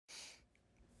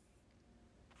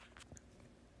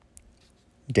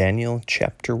Daniel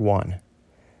chapter 1.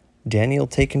 Daniel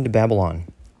taken to Babylon.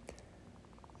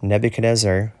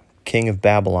 Nebuchadnezzar, king of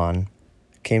Babylon,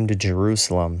 came to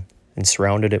Jerusalem and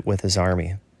surrounded it with his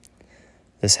army.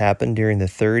 This happened during the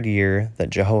 3rd year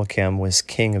that Jehoiakim was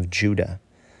king of Judah.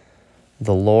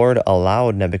 The Lord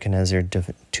allowed Nebuchadnezzar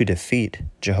to defeat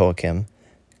Jehoiakim,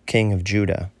 king of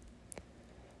Judah.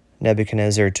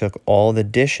 Nebuchadnezzar took all the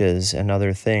dishes and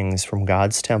other things from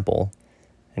God's temple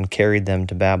and carried them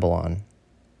to Babylon.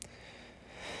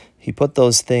 He put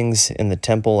those things in the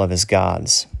temple of his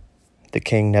gods. The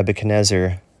king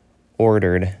Nebuchadnezzar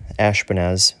ordered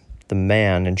Ashpenaz, the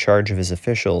man in charge of his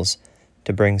officials,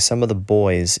 to bring some of the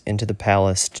boys into the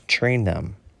palace to train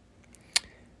them.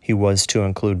 He was to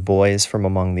include boys from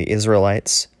among the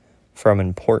Israelites, from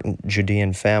important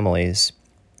Judean families,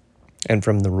 and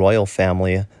from the royal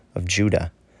family of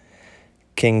Judah.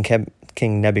 King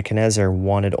Nebuchadnezzar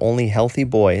wanted only healthy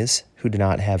boys who did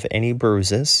not have any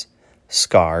bruises,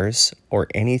 scars, or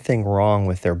anything wrong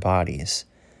with their bodies.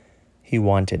 He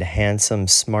wanted handsome,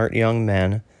 smart young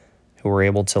men who were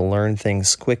able to learn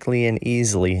things quickly and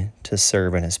easily to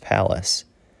serve in his palace.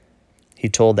 He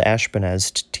told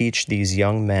Ashpenaz to teach these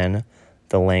young men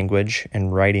the language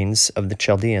and writings of the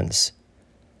Chaldeans.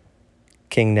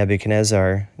 King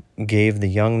Nebuchadnezzar gave the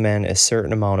young men a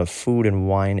certain amount of food and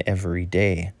wine every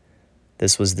day.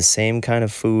 This was the same kind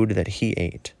of food that he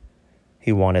ate.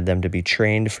 He wanted them to be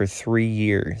trained for 3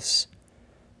 years.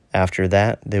 After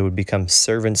that, they would become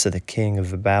servants of the king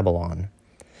of Babylon.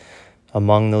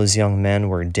 Among those young men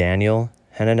were Daniel,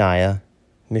 Hananiah,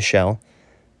 Mishael,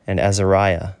 and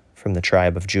Azariah from the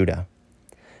tribe of Judah.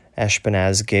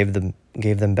 Ashpenaz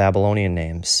gave them Babylonian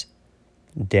names.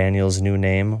 Daniel's new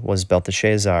name was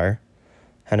Belteshazzar,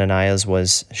 Hananiah's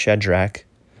was Shadrach,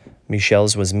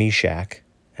 Mishael's was Meshach,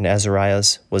 and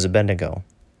Azariah's was Abednego.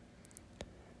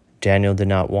 Daniel did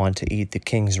not want to eat the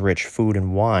king's rich food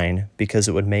and wine because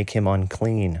it would make him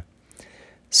unclean.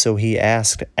 So he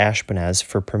asked Ashpenaz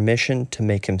for permission to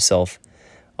make himself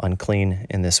unclean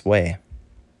in this way.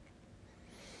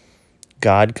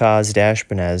 God caused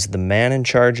Ashpenaz, the man in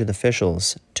charge of the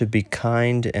officials, to be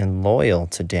kind and loyal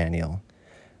to Daniel.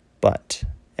 But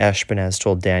Ashpenaz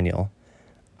told Daniel,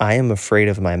 "I am afraid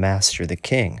of my master the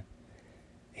king.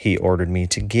 He ordered me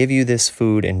to give you this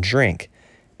food and drink.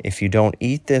 If you don't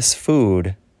eat this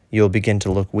food, you'll begin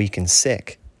to look weak and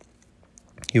sick.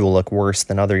 You will look worse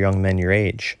than other young men your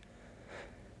age.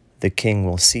 The king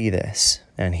will see this,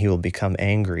 and he will become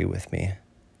angry with me.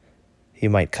 He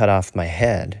might cut off my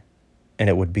head, and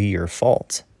it would be your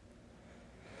fault."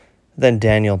 Then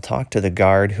Daniel talked to the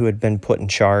guard who had been put in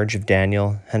charge of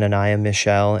Daniel, Hananiah,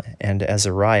 Mishael, and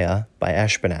Azariah by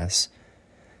Ashpenaz.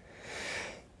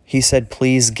 He said,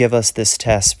 "Please give us this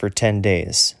test for 10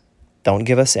 days. Don't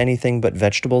give us anything but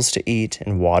vegetables to eat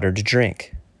and water to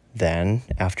drink. Then,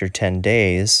 after 10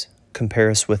 days,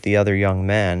 compare us with the other young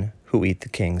men who eat the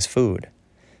king's food.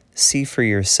 See for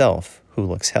yourself who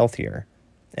looks healthier,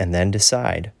 and then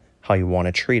decide how you want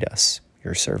to treat us,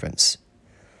 your servants."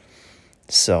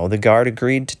 So the guard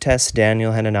agreed to test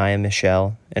Daniel, Hananiah,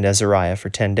 Mishael, and Azariah for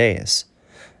 10 days.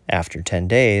 After 10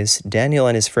 days, Daniel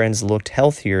and his friends looked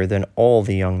healthier than all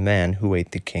the young men who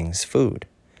ate the king's food.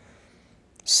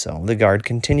 So the guard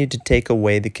continued to take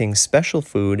away the king's special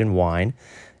food and wine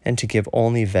and to give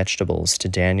only vegetables to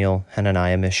Daniel,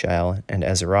 Hananiah, Mishael, and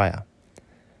Azariah.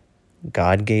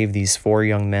 God gave these 4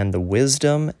 young men the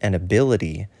wisdom and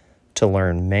ability to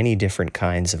learn many different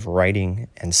kinds of writing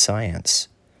and science.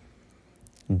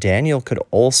 Daniel could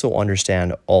also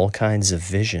understand all kinds of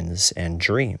visions and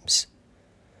dreams.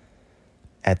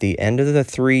 At the end of the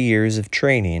 3 years of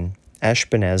training,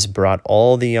 Ashpenaz brought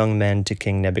all the young men to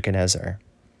King Nebuchadnezzar.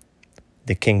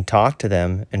 The king talked to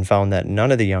them and found that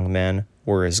none of the young men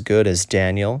were as good as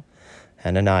Daniel,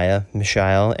 Hananiah,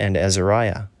 Mishael, and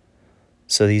Azariah.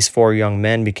 So these 4 young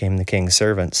men became the king's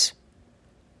servants.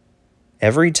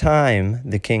 Every time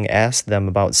the king asked them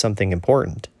about something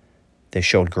important, they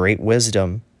showed great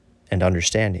wisdom and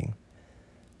understanding.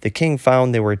 The king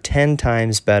found they were 10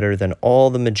 times better than all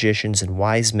the magicians and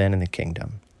wise men in the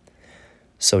kingdom.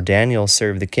 So Daniel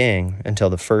served the king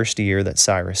until the 1st year that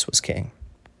Cyrus was king.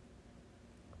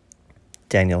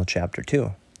 Daniel chapter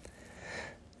 2.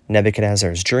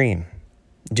 Nebuchadnezzar's dream.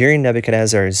 During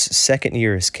Nebuchadnezzar's 2nd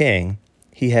year as king,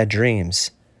 he had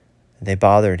dreams. They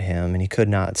bothered him, and he could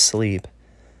not sleep.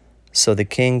 So the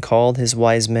king called his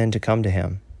wise men to come to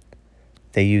him.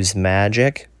 They used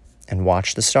magic and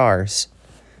watched the stars.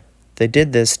 They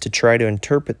did this to try to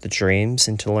interpret the dreams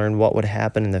and to learn what would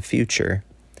happen in the future.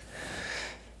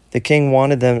 The king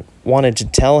wanted to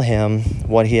tell him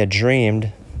what he had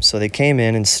dreamed, so they came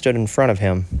in and stood in front of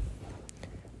him.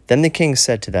 Then the king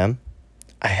said to them,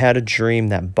 I had a dream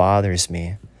that bothers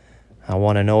me. I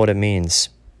want to know what it means.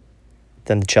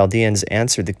 Then the Chaldeans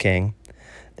answered the king.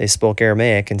 They spoke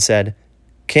Aramaic and said,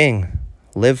 King,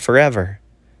 live forever.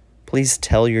 Please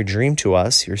tell your dream to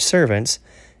us, your servants,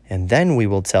 and then we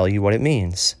will tell you what it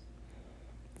means.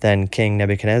 Then King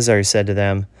Nebuchadnezzar said to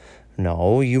them,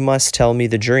 No, you must tell me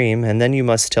the dream, and then you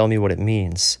must tell me what it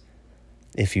means.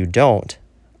 If you don't,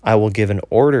 I will give an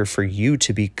order for you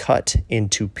to be cut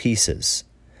into pieces.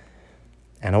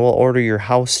 And I will order your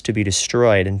house to be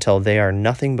destroyed until they are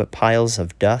nothing but piles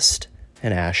of dust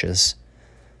and ashes.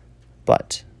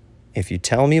 But if you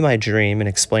tell me my dream and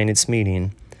explain its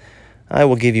meaning, I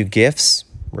will give you gifts,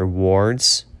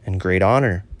 rewards, and great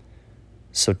honor.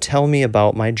 So tell me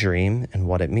about my dream and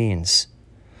what it means.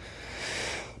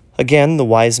 Again, the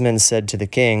wise men said to the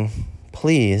king,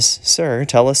 Please, sir,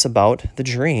 tell us about the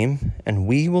dream, and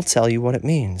we will tell you what it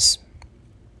means.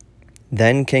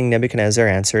 Then King Nebuchadnezzar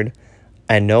answered,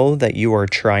 I know that you are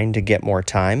trying to get more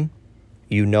time.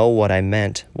 You know what I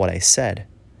meant, what I said.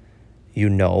 You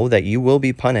know that you will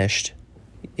be punished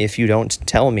if you don't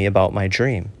tell me about my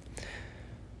dream.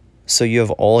 So you have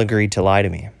all agreed to lie to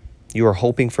me. You are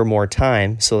hoping for more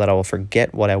time so that I will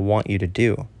forget what I want you to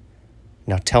do.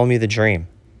 Now tell me the dream.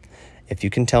 If you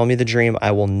can tell me the dream,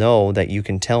 I will know that you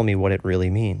can tell me what it really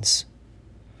means.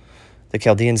 The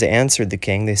Chaldeans answered the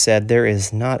king. They said, There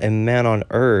is not a man on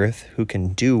earth who can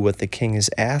do what the king is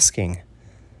asking.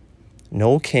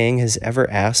 No king has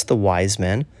ever asked the wise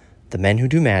men, the men who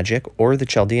do magic, or the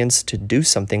Chaldeans to do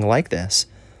something like this.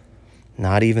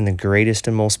 Not even the greatest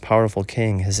and most powerful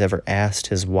king has ever asked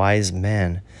his wise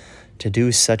men to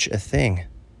do such a thing.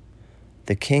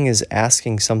 The king is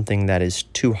asking something that is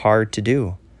too hard to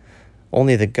do.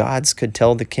 Only the gods could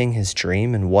tell the king his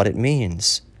dream and what it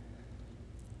means.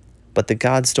 But the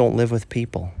gods don't live with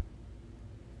people.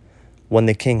 When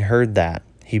the king heard that,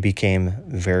 he became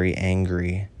very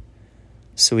angry.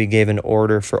 So he gave an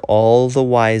order for all the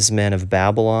wise men of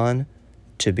Babylon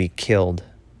to be killed.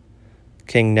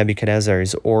 King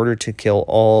Nebuchadnezzar's order to kill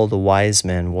all the wise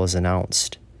men was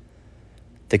announced.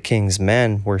 The king's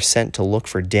men were sent to look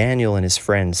for Daniel and his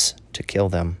friends to kill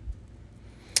them.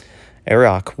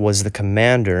 Arioch was the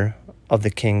commander of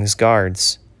the king's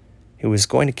guards. He was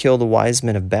going to kill the wise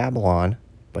men of Babylon,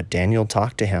 but Daniel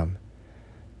talked to him.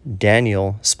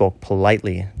 Daniel spoke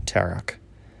politely to Arioch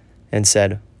and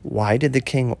said, Why did the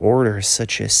king order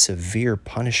such a severe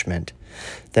punishment?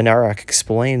 Then Arioch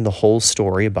explained the whole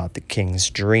story about the king's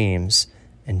dreams,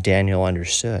 and Daniel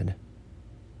understood.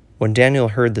 When Daniel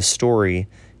heard the story,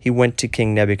 he went to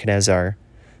King Nebuchadnezzar.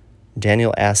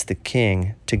 Daniel asked the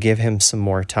king to give him some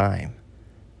more time.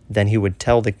 Then he would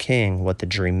tell the king what the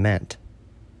dream meant.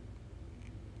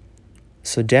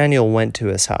 So Daniel went to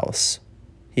his house.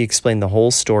 He explained the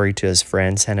whole story to his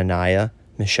friends Hananiah,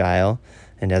 Mishael,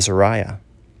 and Azariah.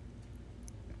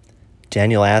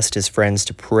 Daniel asked his friends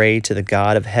to pray to the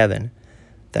God of heaven,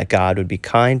 that God would be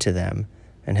kind to them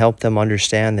and help them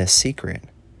understand this secret.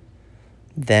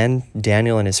 Then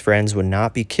Daniel and his friends would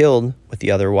not be killed with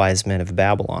the other wise men of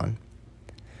Babylon.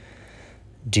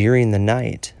 During the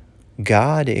night,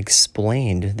 God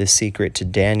explained the secret to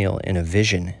Daniel in a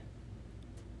vision.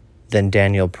 Then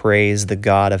Daniel praised the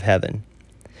God of heaven.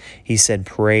 He said,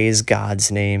 Praise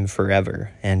God's name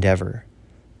forever and ever.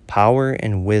 Power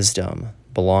and wisdom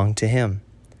belong to him.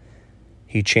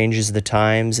 He changes the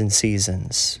times and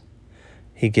seasons.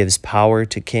 He gives power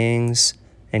to kings,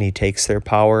 and he takes their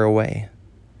power away.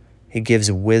 He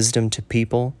gives wisdom to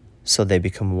people so they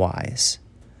become wise.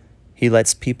 He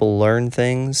lets people learn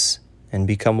things and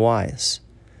become wise.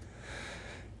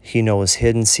 He knows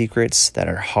hidden secrets that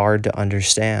are hard to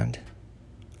understand.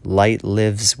 Light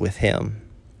lives with him,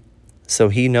 so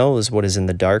he knows what is in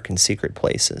the dark and secret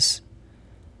places.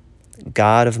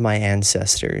 God of my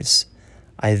ancestors,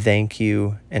 I thank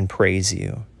you and praise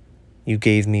you. You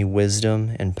gave me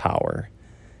wisdom and power.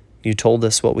 You told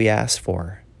us what we asked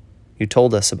for. You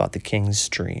told us about the king's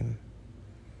dream.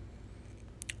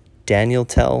 Daniel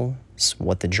tells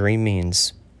what the dream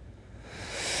means.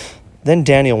 Then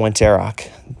Daniel went to Arioch,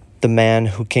 the man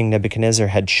who King Nebuchadnezzar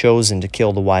had chosen to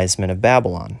kill the wise men of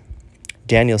Babylon.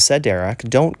 Daniel said to Arioch,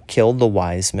 Don't kill the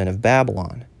wise men of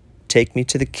Babylon. Take me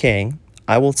to the king.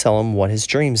 I will tell him what his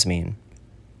dreams mean.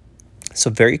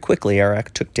 So very quickly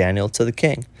Arioch took Daniel to the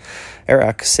king.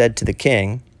 Arioch said to the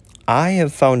king, I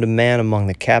have found a man among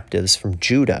the captives from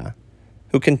Judah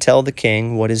who can tell the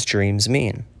king what his dreams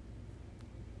mean.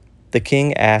 The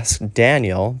king asked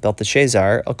Daniel,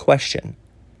 Belteshazzar, a question.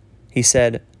 He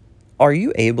said, Are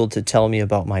you able to tell me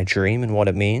about my dream and what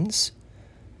it means?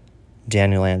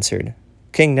 Daniel answered,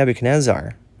 King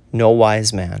Nebuchadnezzar, no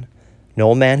wise man,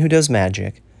 no man who does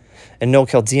magic, and no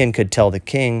Chaldean could tell the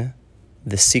king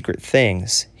the secret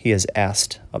things he has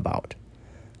asked about.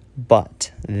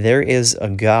 But there is a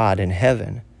God in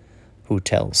heaven who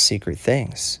tells secret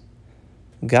things.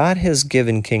 God has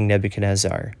given King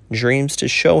Nebuchadnezzar dreams to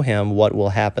show him what will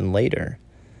happen later.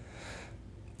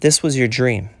 This was your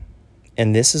dream,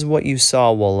 and this is what you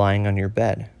saw while lying on your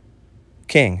bed.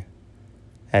 King,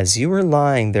 as you were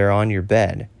lying there on your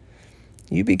bed,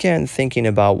 you began thinking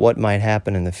about what might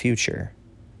happen in the future.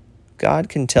 God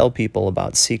can tell people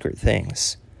about secret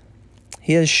things.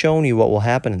 He has shown you what will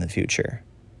happen in the future.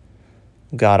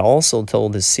 God also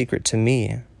told his secret to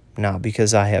me, not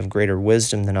because I have greater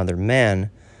wisdom than other men,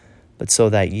 but so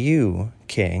that you,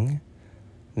 King,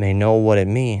 may know what it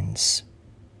means.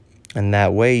 And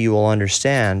that way you will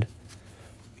understand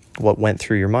what went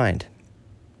through your mind.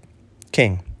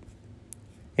 King,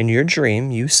 in your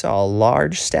dream, you saw a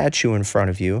large statue in front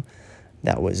of you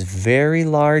that was very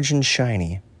large and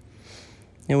shiny.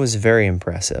 It was very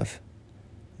impressive.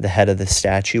 The head of the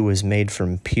statue was made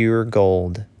from pure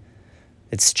gold.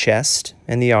 Its chest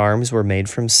and the arms were made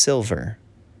from silver.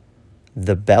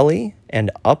 The belly and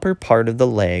upper part of the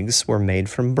legs were made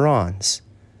from bronze.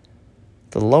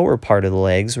 The lower part of the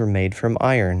legs were made from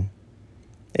iron.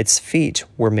 Its feet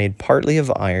were made partly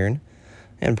of iron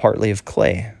and partly of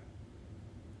clay.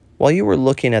 While you were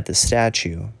looking at the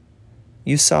statue,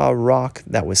 you saw a rock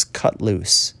that was cut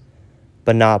loose,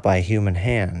 but not by human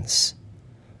hands.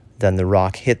 Then the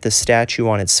rock hit the statue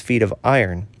on its feet of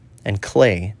iron and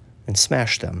clay and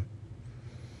smashed them.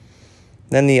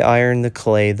 Then the iron, the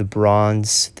clay, the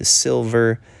bronze, the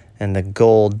silver, and the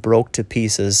gold broke to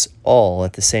pieces all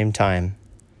at the same time.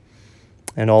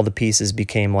 And all the pieces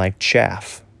became like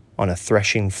chaff on a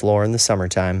threshing floor in the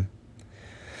summertime.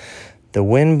 The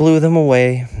wind blew them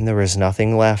away, and there was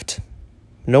nothing left.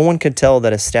 No one could tell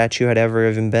that a statue had ever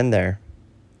even been there.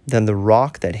 Then the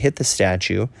rock that hit the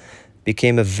statue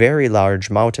became a very large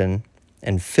mountain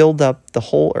and filled up the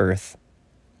whole earth.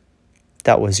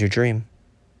 That was your dream.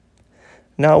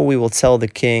 Now we will tell the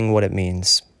king what it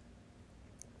means.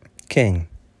 King,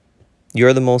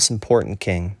 you're the most important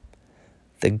king.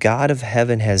 The God of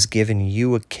heaven has given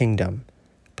you a kingdom,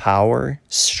 power,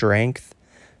 strength,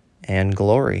 and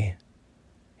glory.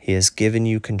 He has given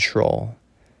you control,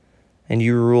 and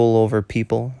you rule over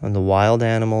people and the wild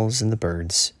animals and the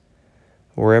birds.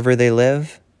 Wherever they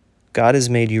live, God has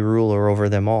made you ruler over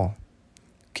them all.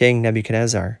 King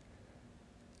Nebuchadnezzar,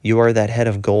 you are that head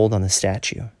of gold on the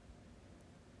statue.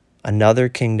 Another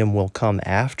kingdom will come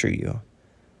after you,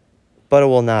 but it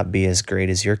will not be as great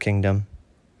as your kingdom.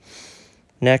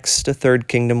 Next, a third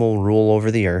kingdom will rule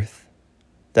over the earth.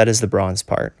 That is the bronze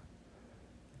part.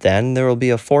 Then there will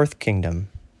be a fourth kingdom.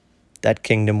 That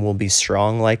kingdom will be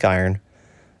strong like iron.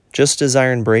 Just as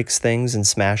iron breaks things and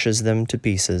smashes them to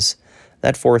pieces,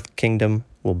 that fourth kingdom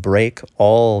will break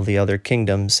all the other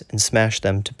kingdoms and smash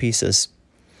them to pieces.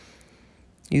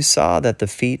 You saw that the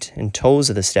feet and toes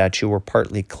of the statue were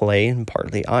partly clay and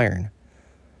partly iron.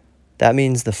 That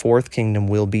means the fourth kingdom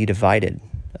will be divided,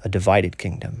 a divided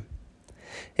kingdom.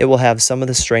 It will have some of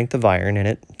the strength of iron in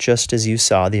it, just as you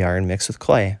saw the iron mixed with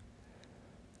clay.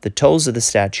 The toes of the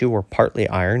statue were partly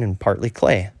iron and partly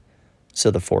clay,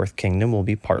 so the fourth kingdom will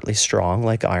be partly strong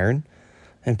like iron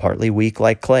and partly weak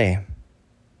like clay.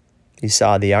 You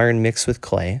saw the iron mixed with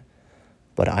clay,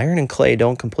 but iron and clay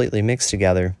don't completely mix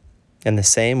together. In the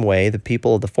same way, the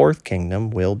people of the fourth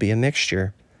kingdom will be a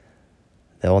mixture.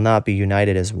 They will not be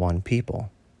united as one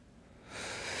people.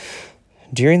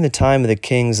 During the time of the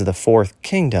kings of the fourth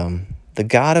kingdom, the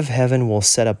God of heaven will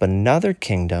set up another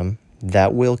kingdom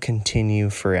that will continue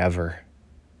forever.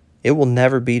 It will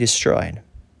never be destroyed.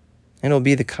 And it will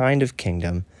be the kind of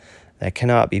kingdom that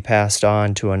cannot be passed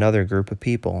on to another group of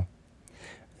people.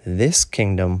 This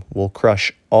kingdom will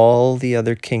crush all the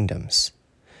other kingdoms.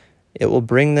 It will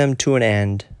bring them to an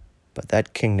end, but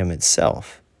that kingdom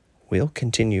itself will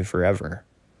continue forever.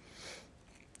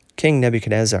 King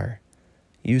Nebuchadnezzar,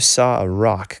 you saw a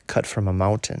rock cut from a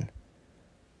mountain,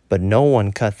 but no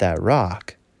one cut that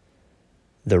rock.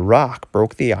 The rock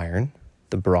broke the iron,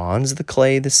 the bronze, the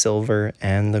clay, the silver,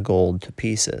 and the gold to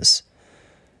pieces.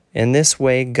 In this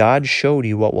way, God showed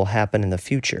you what will happen in the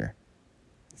future.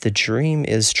 The dream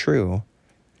is true,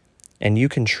 and you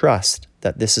can trust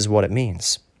that this is what it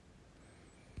means.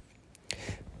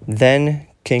 Then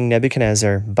King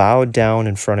Nebuchadnezzar bowed down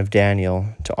in front of Daniel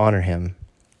to honor him.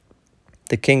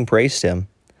 The king praised him.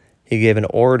 He gave an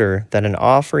order that an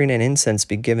offering and incense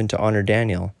be given to honor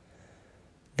Daniel.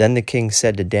 Then the king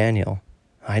said to Daniel,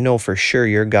 I know for sure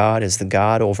your God is the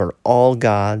God over all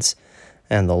gods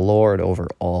and the Lord over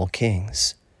all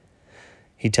kings.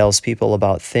 He tells people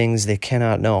about things they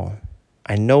cannot know.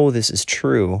 I know this is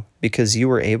true because you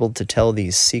were able to tell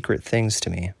these secret things to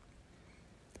me.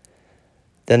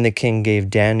 Then the king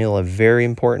gave Daniel a very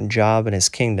important job in his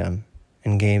kingdom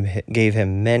and gave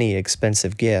him many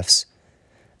expensive gifts.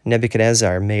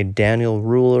 Nebuchadnezzar made Daniel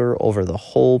ruler over the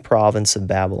whole province of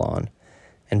Babylon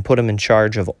and put him in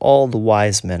charge of all the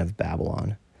wise men of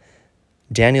Babylon.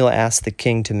 Daniel asked the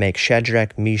king to make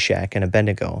Shadrach, Meshach, and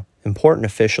Abednego important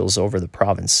officials over the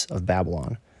province of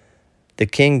Babylon. The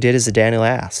king did as Daniel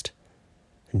asked.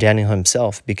 Daniel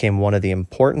himself became one of the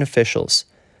important officials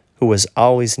who was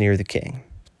always near the king.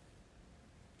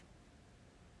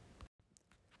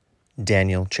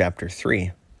 Daniel chapter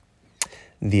 3.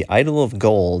 The idol of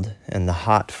gold and the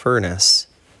hot furnace.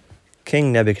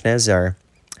 King Nebuchadnezzar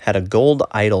had a gold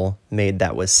idol made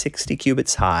that was 60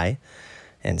 cubits high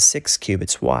and 6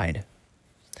 cubits wide.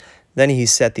 Then he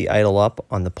set the idol up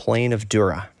on the plain of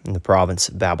Dura in the province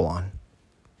of Babylon.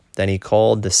 Then he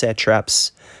called the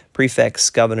satraps, prefects,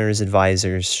 governors,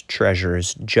 advisors,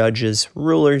 treasurers, judges,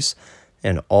 rulers,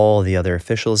 and all the other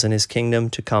officials in his kingdom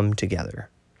to come together.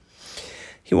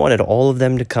 He wanted all of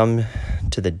them to come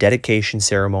to the dedication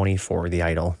ceremony for the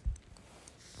idol.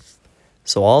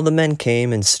 So all the men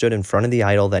came and stood in front of the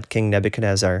idol that King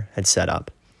Nebuchadnezzar had set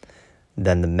up.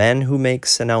 Then the men who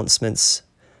makes announcements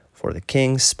for the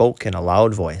king spoke in a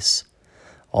loud voice.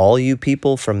 All you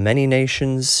people from many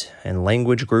nations and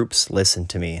language groups, listen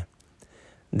to me.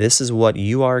 This is what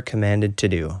you are commanded to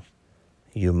do.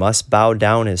 You must bow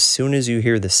down as soon as you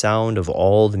hear the sound of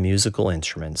all the musical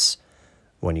instruments.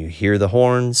 When you hear the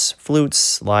horns,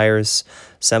 flutes, lyres,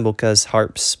 sambucas,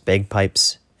 harps,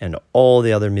 bagpipes, and all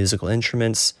the other musical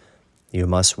instruments, you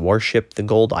must worship the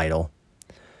gold idol.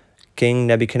 King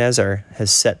Nebuchadnezzar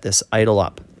has set this idol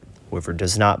up. Whoever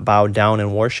does not bow down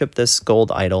and worship this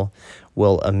gold idol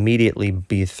will immediately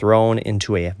be thrown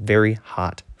into a very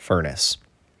hot furnace.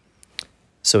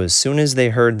 So as soon as they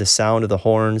heard the sound of the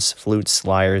horns, flutes,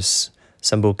 lyres,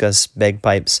 sambucas,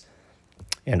 bagpipes,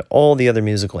 and all the other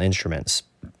musical instruments,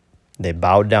 they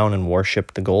bowed down and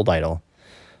worshipped the gold idol.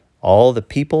 All the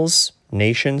peoples,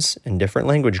 nations, and different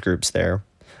language groups there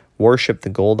worshipped the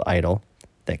gold idol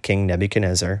that King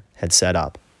Nebuchadnezzar had set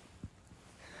up.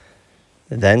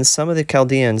 Then some of the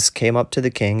Chaldeans came up to the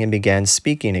king and began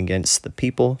speaking against the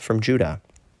people from Judah.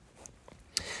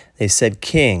 They said,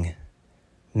 "King,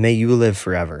 may you live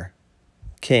forever.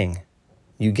 King,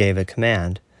 you gave a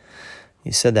command.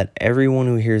 You said that everyone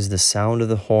who hears the sound of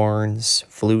the horns,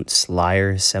 flutes,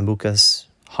 lyres, sambucas,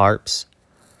 harps,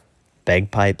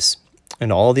 bagpipes,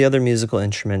 and all the other musical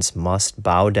instruments must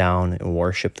bow down and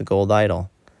worship the gold idol.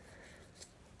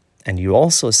 And you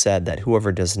also said that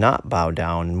whoever does not bow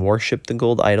down and worship the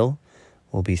gold idol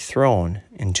will be thrown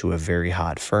into a very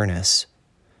hot furnace.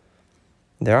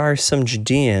 There are some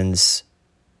Judeans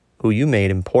who you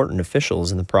made important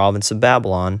officials in the province of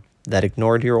Babylon that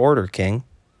ignored your order, king.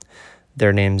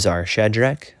 Their names are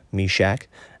Shadrach, Meshach,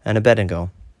 and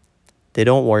Abednego. They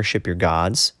don't worship your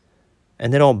gods,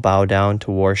 and they don't bow down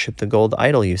to worship the gold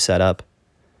idol you set up."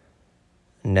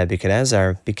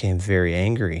 Nebuchadnezzar became very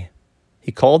angry.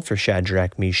 He called for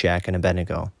Shadrach, Meshach, and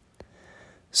Abednego.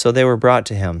 So they were brought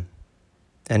to him.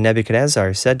 And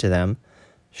Nebuchadnezzar said to them,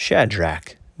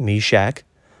 "Shadrach, Meshach,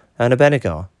 and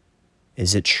Abednego,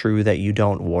 is it true that you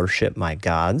don't worship my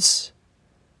gods?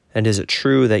 And is it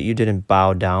true that you didn't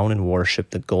bow down and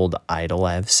worship the gold idol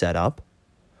I have set up?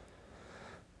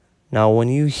 Now when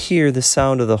you hear the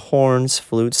sound of the horns,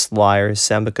 flutes, lyres,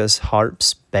 sambucas,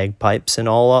 harps, bagpipes, and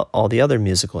all the other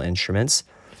musical instruments,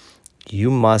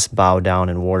 you must bow down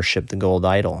and worship the gold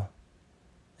idol.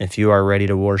 If you are ready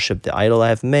to worship the idol I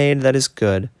have made, that is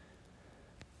good.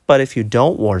 But if you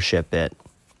don't worship it,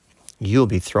 you'll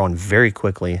be thrown very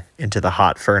quickly into the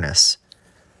hot furnace.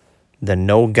 Then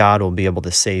no God will be able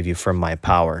to save you from my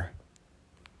power."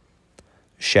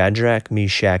 Shadrach,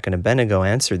 Meshach, and Abednego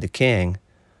answered the king,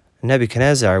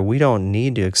 "Nebuchadnezzar, we don't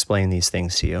need to explain these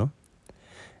things to you.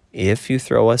 If you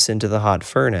throw us into the hot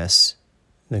furnace,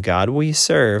 the God we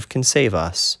serve can save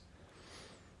us.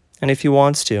 And if he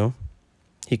wants to,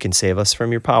 he can save us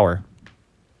from your power.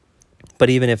 But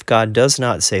even if God does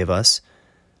not save us,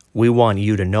 we want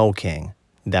you to know, king,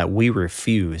 that we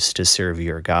refuse to serve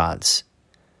your gods.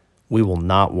 We will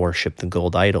not worship the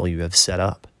gold idol you have set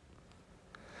up."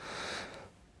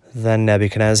 Then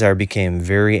Nebuchadnezzar became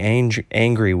very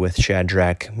angry with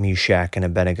Shadrach, Meshach, and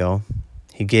Abednego.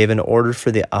 He gave an order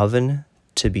for the oven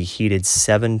to be heated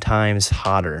 7 times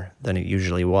hotter than it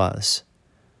usually was.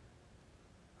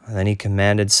 And then he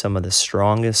commanded some of the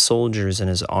strongest soldiers in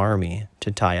his army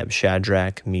to tie up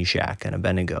Shadrach, Meshach, and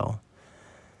Abednego.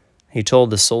 He told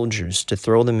the soldiers to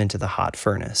throw them into the hot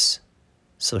furnace.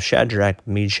 So Shadrach,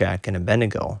 Meshach, and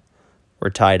Abednego were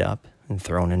tied up and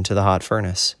thrown into the hot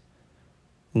furnace.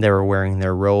 They were wearing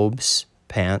their robes,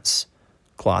 pants,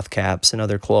 cloth caps, and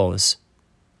other clothes.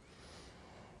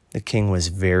 The king was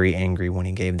very angry when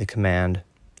he gave the command,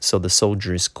 so the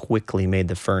soldiers quickly made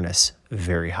the furnace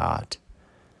very hot.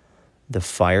 The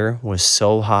fire was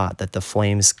so hot that the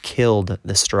flames killed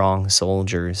the strong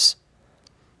soldiers.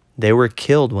 They were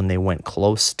killed when they went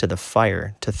close to the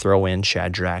fire to throw in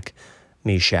Shadrach,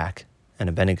 Meshach, and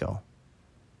Abednego.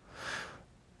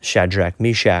 Shadrach,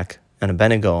 Meshach, and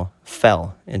Abednego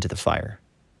fell into the fire.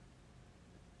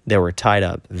 They were tied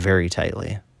up very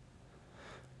tightly.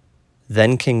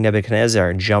 Then King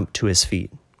Nebuchadnezzar jumped to his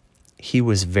feet. He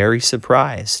was very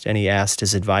surprised, and he asked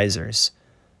his advisors,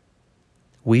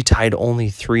 "We tied only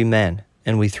 3 men,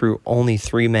 and we threw only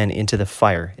 3 men into the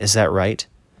fire. Is that right?"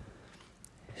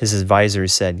 His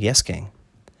advisors said, "Yes, king."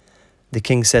 The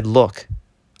king said, "Look,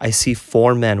 I see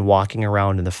 4 men walking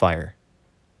around in the fire.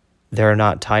 They are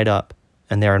not tied up,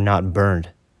 and they are not burned.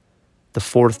 The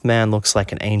 4th man looks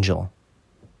like an angel."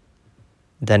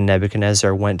 Then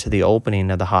Nebuchadnezzar went to the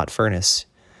opening of the hot furnace.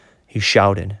 He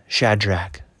shouted,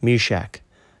 "Shadrach, Meshach,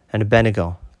 and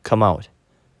Abednego, come out.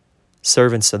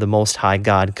 Servants of the Most High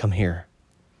God, come here."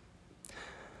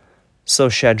 So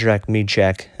Shadrach,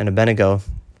 Meshach, and Abednego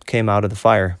came out of the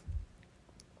fire.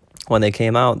 When they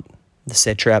came out, the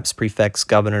satraps, prefects,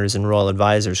 governors, and royal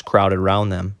advisors crowded around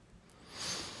them.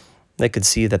 They could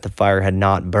see that the fire had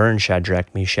not burned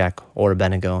Shadrach, Meshach, or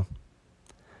Abednego.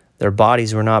 Their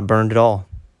bodies were not burned at all.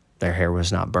 Their hair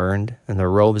was not burned, and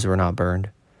their robes were not burned.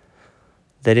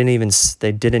 They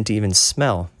didn't even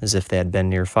smell as if they had been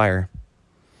near fire.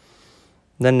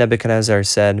 Then Nebuchadnezzar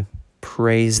said,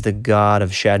 "Praise the God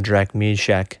of Shadrach,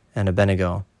 Meshach, and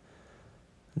Abednego.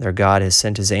 Their God has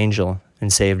sent his angel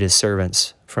and saved his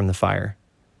servants from the fire."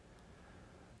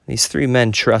 These 3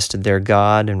 men trusted their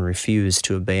God and refused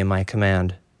to obey my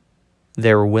command.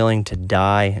 They were willing to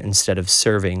die instead of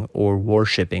serving or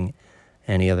worshiping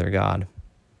any other god.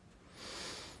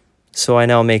 So I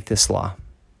now make this law.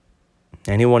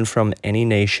 Anyone from any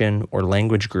nation or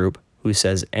language group who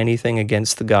says anything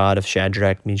against the God of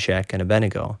Shadrach, Meshach, and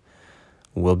Abednego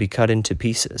will be cut into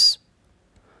pieces,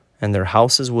 and their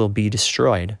houses will be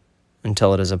destroyed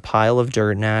until it is a pile of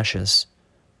dirt and ashes.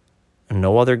 And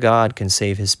no other god can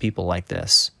save his people like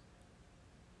this.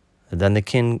 Then the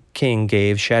king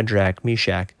gave Shadrach,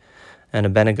 Meshach, and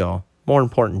Abednego more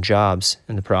important jobs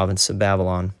in the province of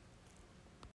Babylon.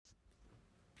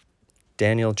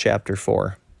 Daniel chapter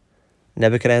 4.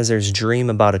 Nebuchadnezzar's dream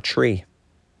about a tree.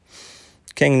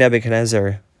 King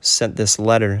Nebuchadnezzar sent this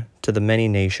letter to the many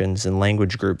nations and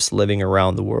language groups living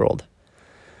around the world.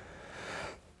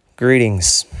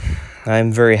 Greetings. I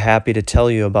am very happy to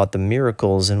tell you about the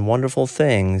miracles and wonderful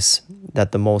things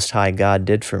that the Most High God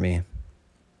did for me.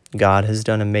 God has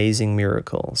done amazing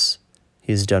miracles.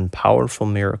 He has done powerful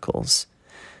miracles.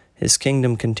 His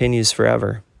kingdom continues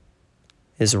forever.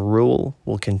 His rule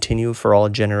will continue for all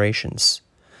generations.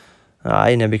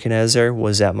 I, Nebuchadnezzar,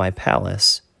 was at my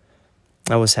palace.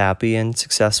 I was happy and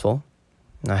successful.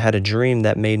 I had a dream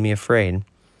that made me afraid.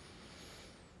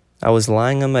 I was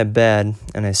lying on my bed,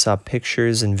 and I saw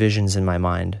pictures and visions in my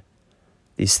mind.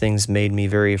 These things made me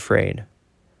very afraid.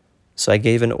 So I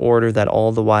gave an order that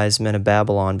all the wise men of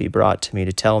Babylon be brought to me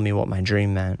to tell me what my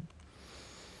dream meant.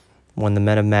 When the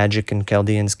men of magic and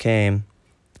Chaldeans came,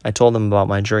 I told them about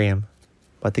my dream,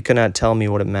 but they could not tell me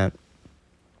what it meant.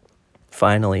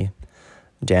 Finally,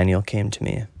 Daniel came to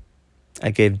me.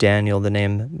 I gave Daniel the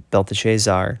name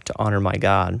Belteshazzar to honor my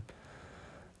God.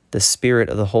 The spirit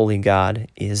of the holy God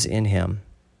is in him.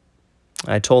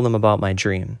 I told him about my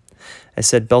dream. I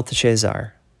said,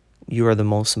 "Belteshazzar, you are the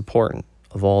most important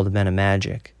of all the men of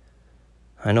magic.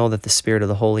 I know that the spirit of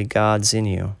the holy God's in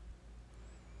you.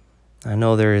 I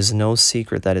know there is no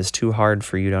secret that is too hard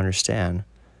for you to understand.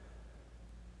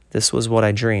 This was what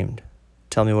I dreamed.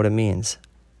 Tell me what it means."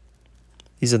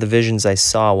 These are the visions I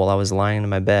saw while I was lying in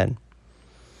my bed.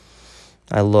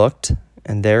 I looked,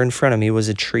 and there in front of me was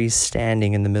a tree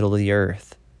standing in the middle of the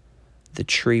earth. The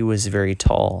tree was very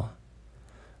tall.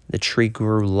 The tree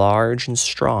grew large and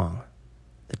strong.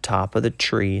 The top of the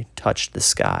tree touched the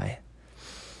sky.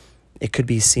 It could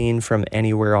be seen from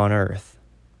anywhere on earth.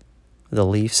 The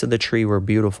leaves of the tree were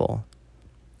beautiful.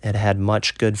 It had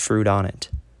much good fruit on it,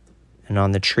 and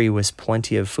on the tree was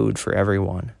plenty of food for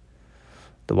everyone.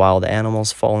 The wild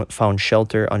animals found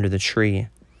shelter under the tree,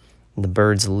 and the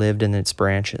birds lived in its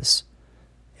branches.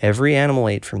 Every animal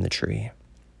ate from the tree.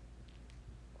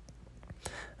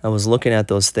 I was looking at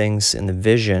those things in the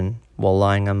vision while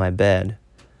lying on my bed.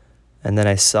 And then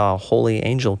I saw a holy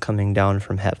angel coming down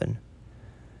from heaven.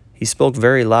 He spoke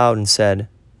very loud and said,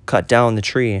 "Cut down the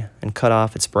tree and cut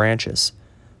off its branches.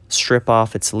 Strip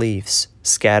off its leaves,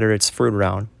 scatter its fruit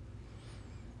around.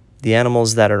 The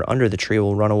animals that are under the tree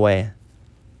will run away.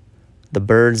 The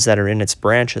birds that are in its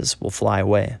branches will fly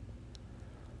away.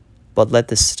 But let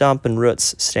the stump and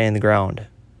roots stay in the ground.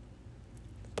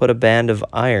 Put a band of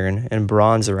iron and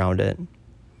bronze around it.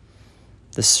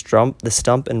 The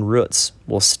stump and roots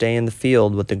will stay in the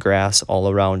field with the grass all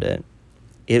around it.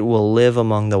 It will live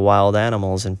among the wild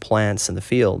animals and plants in the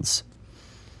fields.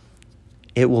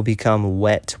 It will become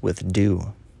wet with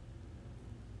dew.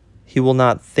 He will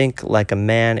not think like a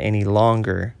man any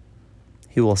longer.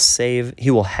 He will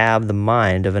have the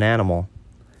mind of an animal.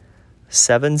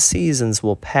 7 seasons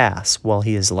will pass while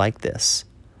he is like this.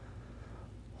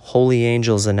 Holy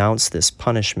angels announce this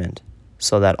punishment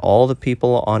so that all the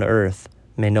people on earth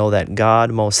may know that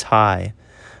God Most High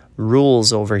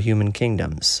rules over human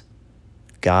kingdoms.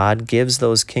 God gives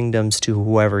those kingdoms to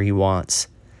whoever he wants,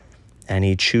 and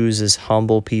he chooses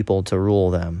humble people to rule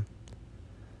them.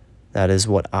 That is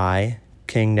what I,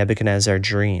 King Nebuchadnezzar,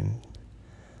 dreamed.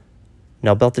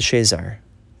 Now, Belteshazzar,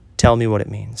 tell me what it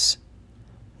means.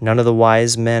 None of the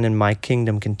wise men in my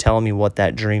kingdom can tell me what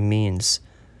that dream means.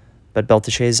 But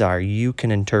Belteshazzar, you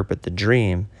can interpret the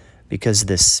dream because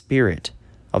the spirit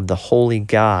of the holy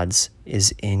gods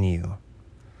is in you.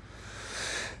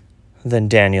 Then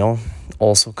Daniel,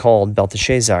 also called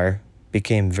Belteshazzar,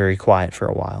 became very quiet for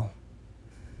a while.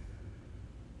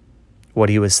 What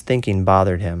he was thinking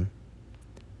bothered him.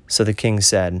 So the king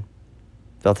said,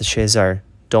 "Belteshazzar,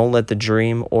 don't let the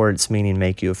dream or its meaning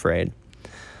make you afraid."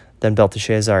 Then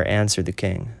Belteshazzar answered the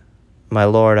king, "My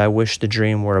lord, I wish the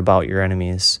dream were about your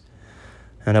enemies,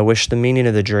 and I wish the meaning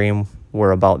of the dream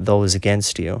were about those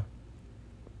against you.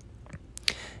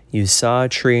 You saw a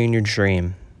tree in your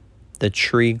dream. The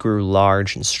tree grew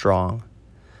large and strong.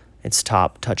 Its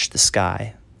top touched the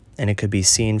sky, and it could be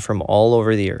seen from all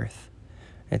over the earth.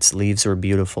 Its leaves were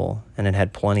beautiful, and it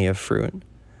had plenty of fruit.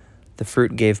 The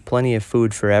fruit gave plenty of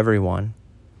food for everyone.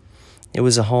 It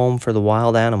was a home for the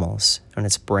wild animals, and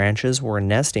its branches were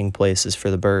nesting places for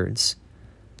the birds.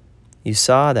 You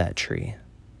saw that tree.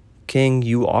 King,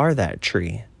 you are that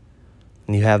tree,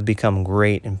 and you have become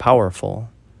great and powerful.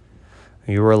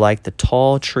 You are like the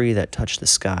tall tree that touched the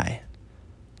sky.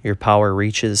 Your power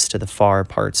reaches to the far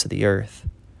parts of the earth.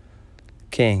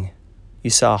 King, you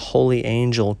saw a holy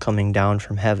angel coming down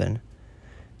from heaven.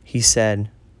 He said,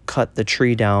 'Cut the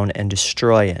tree down and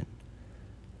destroy it.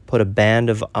 Put a band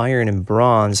of iron and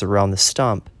bronze around the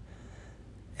stump,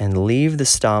 and leave the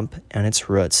stump and its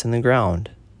roots in the ground.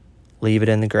 Leave it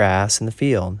in the grass in the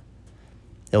field.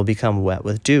 It will become wet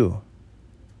with dew.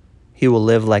 He will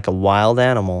live like a wild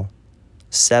animal.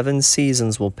 7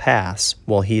 seasons will pass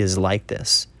while he is like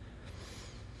this.'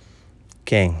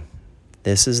 King,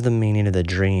 this is the meaning of the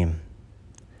dream.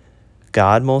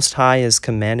 God Most High has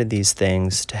commanded these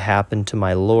things to happen to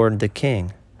my lord the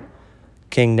king.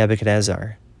 King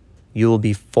Nebuchadnezzar, you will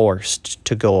be forced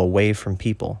to go away from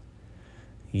people.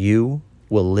 You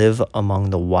will live among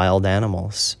the wild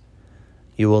animals.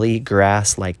 You will eat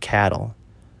grass like cattle,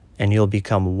 and you'll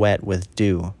become wet with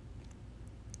dew.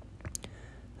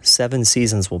 7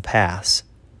 seasons will pass,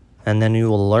 and then you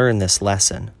will learn this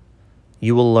lesson.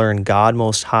 You will learn God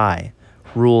Most High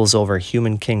rules over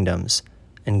human kingdoms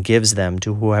and gives them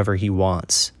to whoever he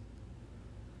wants.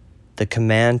 The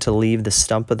command to leave the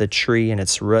stump of the tree and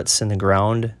its roots in the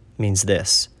ground means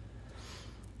this: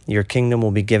 your kingdom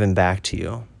will be given back to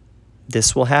you.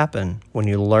 This will happen when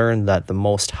you learn that the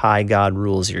Most High God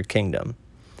rules your kingdom.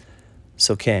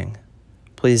 So, King,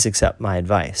 please accept my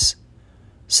advice.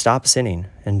 Stop sinning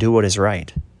and do what is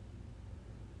right.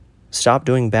 Stop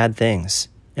doing bad things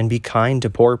and be kind to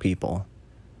poor people.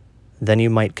 Then you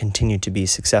might continue to be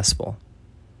successful."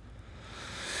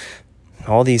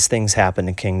 All these things happened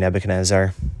to King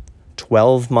Nebuchadnezzar.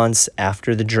 12 months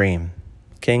after the dream,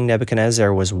 King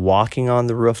Nebuchadnezzar was walking on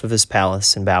the roof of his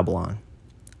palace in Babylon.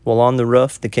 While on the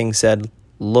roof, the king said,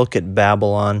 "Look at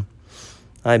Babylon.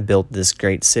 I built this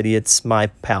great city. It's my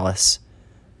palace.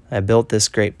 I built this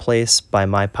great place by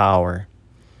my power.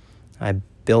 I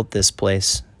built this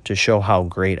place to show how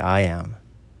great I am."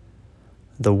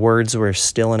 The words were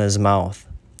still in his mouth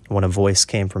when a voice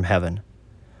came from heaven.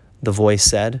 The voice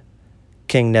said,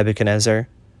 "King Nebuchadnezzar,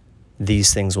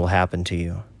 these things will happen to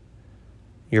you.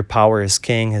 Your power as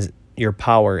king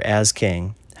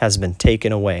has been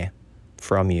taken away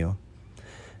from you.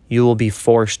 You will be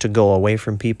forced to go away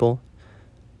from people.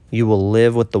 You will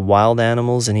live with the wild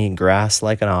animals and eat grass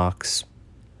like an ox.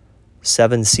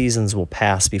 7 seasons will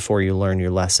pass before you learn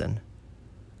your lesson.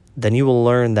 Then you will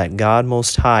learn that God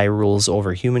Most High rules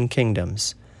over human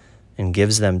kingdoms and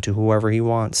gives them to whoever he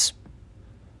wants."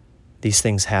 These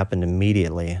things happened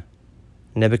immediately.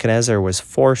 Nebuchadnezzar was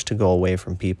forced to go away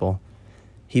from people.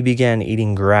 He began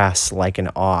eating grass like an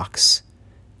ox.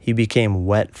 He became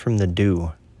wet from the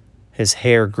dew. His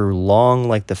hair grew long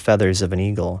like the feathers of an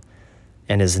eagle,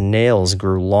 and his nails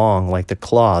grew long like the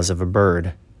claws of a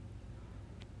bird.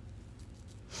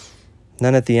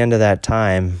 Then at the end of that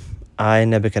time, I,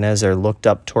 Nebuchadnezzar, looked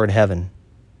up toward heaven,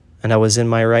 and I was in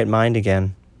my right mind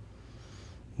again.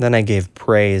 Then I gave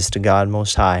praise to God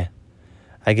Most High.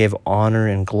 I gave honor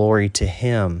and glory to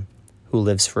him who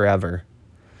lives forever.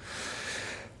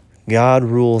 God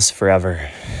rules forever.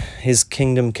 His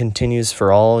kingdom continues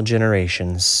for all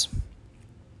generations.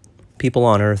 People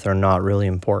on earth are not really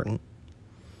important.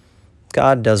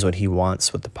 God does what he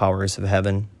wants with the powers of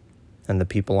heaven and the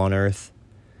people on earth.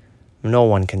 No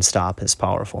one can stop his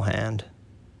powerful hand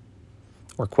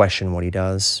or question what he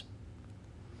does.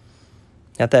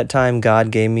 At that time, God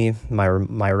gave me my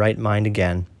right mind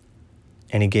again,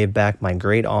 and he gave back my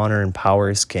great honor and power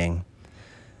as king.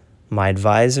 My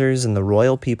advisors and the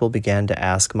royal people began to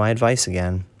ask my advice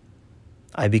again.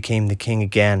 I became the king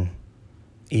again,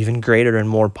 even greater and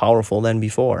more powerful than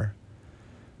before.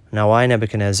 Now I,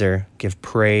 Nebuchadnezzar, give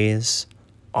praise,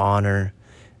 honor,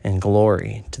 and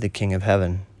glory to the King of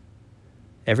heaven.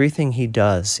 Everything he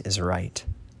does is right.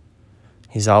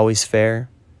 He's always fair,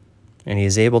 and he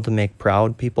is able to make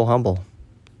proud people humble.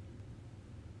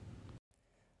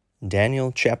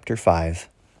 Daniel chapter 5.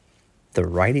 The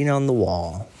Writing on the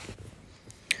Wall.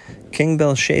 King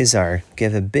Belshazzar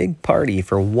gave a big party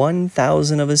for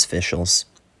 1,000 of his officials.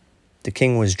 The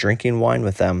king was drinking wine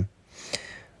with them.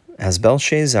 As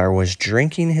Belshazzar was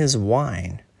drinking his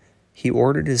wine, he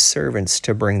ordered his servants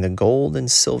to bring the gold and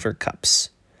silver cups.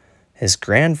 His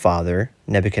grandfather,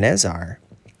 Nebuchadnezzar,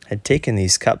 had taken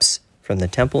these cups from the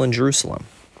temple in Jerusalem.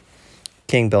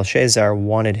 King Belshazzar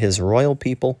wanted his royal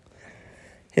people,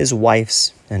 his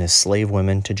wives, and his slave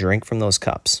women to drink from those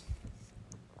cups.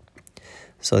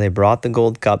 So they brought the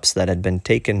gold cups that had been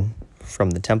taken from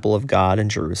the temple of God in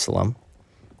Jerusalem,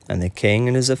 and the king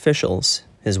and his officials,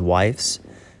 his wives,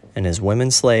 and his women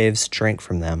slaves drank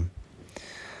from them.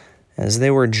 As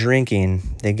they were drinking,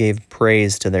 they gave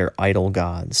praise to their idol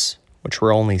gods, which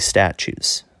were only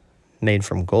statues, made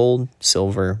from gold,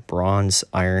 silver, bronze,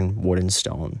 iron, wood, and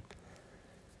stone.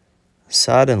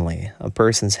 Suddenly, a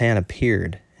person's hand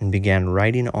appeared and began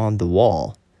writing on the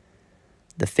wall.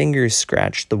 The fingers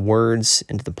scratched the words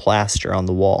into the plaster on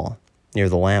the wall, near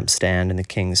the lampstand in the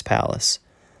king's palace.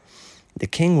 The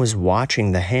king was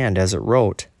watching the hand as it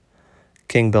wrote.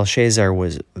 King Belshazzar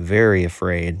was very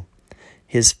afraid.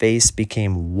 His face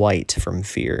became white from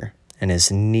fear, and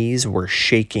his knees were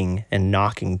shaking and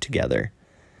knocking together.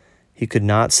 He could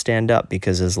not stand up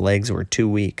because his legs were too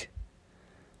weak.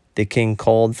 The king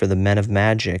called for the men of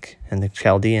magic and the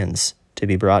Chaldeans to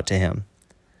be brought to him.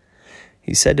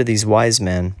 He said to these wise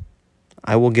men,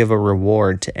 "I will give a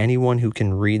reward to anyone who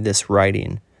can read this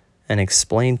writing and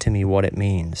explain to me what it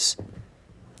means.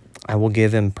 I will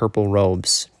give him purple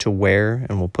robes to wear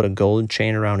and will put a gold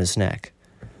chain around his neck.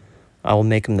 I will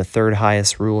make him the third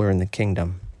highest ruler in the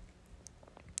kingdom."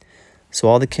 So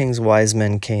all the king's wise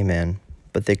men came in,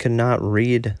 but they could not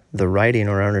read the writing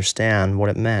or understand what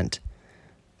it meant.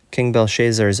 King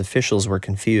Belshazzar's officials were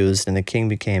confused, and the king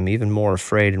became even more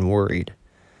afraid and worried.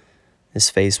 His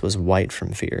face was white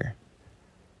from fear.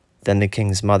 Then the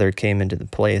king's mother came into the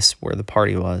place where the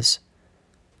party was.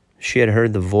 She had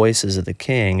heard the voices of the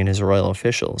king and his royal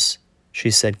officials.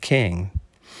 She said, "King,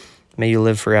 may you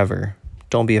live forever.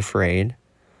 Don't be afraid.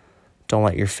 Don't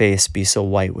let your face be so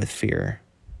white with fear.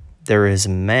 There is a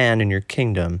man in your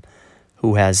kingdom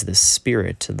who has the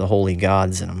spirit of the holy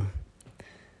gods in him.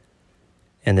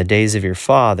 In the days of your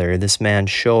father, this man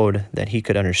showed that he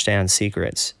could understand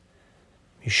secrets.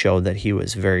 He showed that he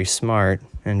was very smart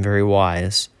and very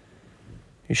wise.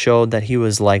 He showed that he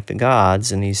was like the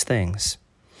gods in these things.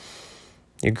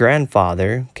 Your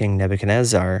grandfather, King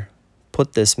Nebuchadnezzar,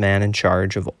 put this man in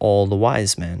charge of all the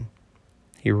wise men.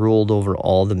 He ruled over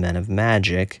all the men of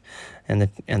magic and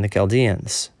the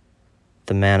Chaldeans.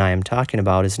 The man I am talking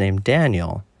about is named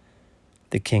Daniel.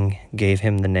 The king gave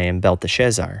him the name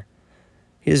Belteshazzar.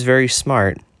 He is very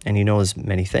smart, and he knows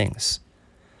many things.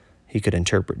 He could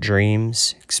interpret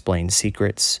dreams, explain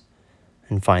secrets,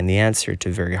 and find the answer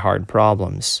to very hard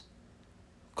problems.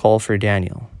 Call for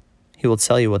Daniel. He will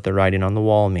tell you what the writing on the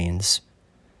wall means."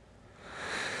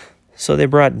 So they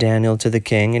brought Daniel to the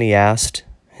king, and he asked,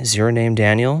 "Is your name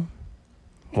Daniel,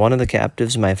 one of the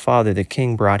captives my father the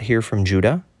king brought here from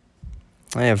Judah?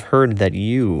 I have heard that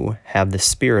you have the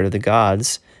spirit of the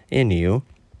gods in you,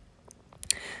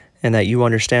 and that you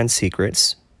understand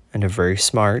secrets and are very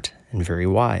smart and very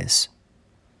wise.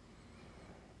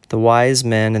 The wise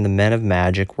men and the men of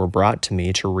magic were brought to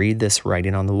me to read this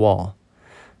writing on the wall.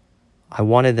 I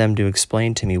wanted them to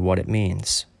explain to me what it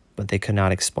means, but they could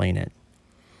not explain it.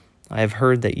 I have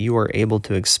heard that you are able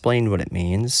to explain what it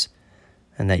means,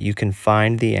 and that you can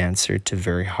find the answer to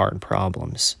very hard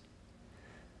problems.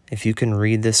 If you can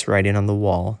read this writing on the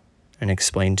wall and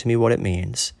explain to me what it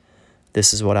means,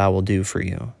 this is what I will do for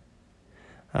you.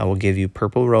 I will give you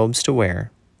purple robes to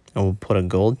wear, and will put a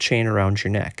gold chain around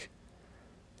your neck.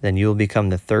 Then you will become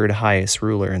the third highest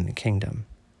ruler in the kingdom.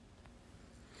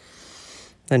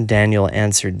 Then Daniel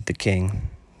answered the king,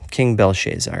 King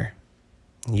Belshazzar,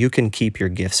 you can keep your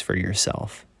gifts for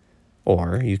yourself,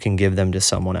 or you can give them to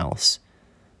someone else.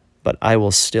 But I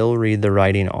will still read the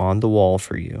writing on the wall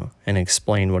for you and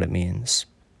explain what it means.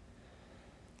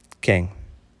 King,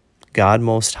 God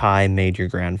Most High made your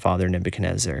grandfather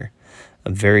Nebuchadnezzar a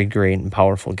very great and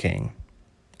powerful king,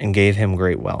 and gave him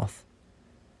great wealth.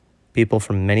 People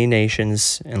from many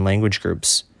nations and language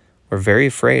groups were very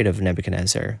afraid of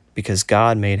Nebuchadnezzar because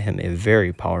God made him a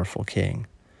very powerful king.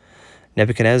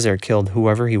 Nebuchadnezzar killed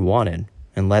whoever he wanted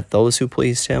and let those who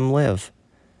pleased him live.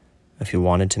 If he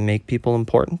wanted to make people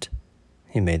important,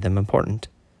 he made them important.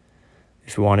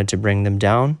 If he wanted to bring them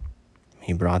down,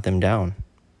 he brought them down.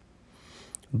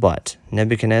 But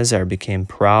Nebuchadnezzar became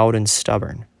proud and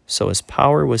stubborn, so his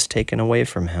power was taken away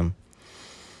from him.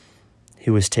 He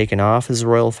was taken off his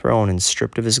royal throne and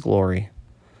stripped of his glory.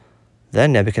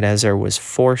 Then Nebuchadnezzar was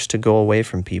forced to go away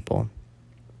from people.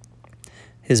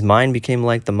 His mind became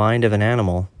like the mind of an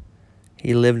animal.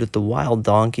 He lived with the wild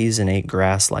donkeys and ate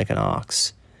grass like an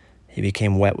ox. He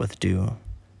became wet with dew.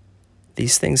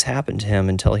 These things happened to him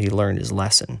until he learned his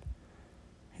lesson.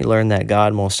 He learned that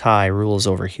God Most High rules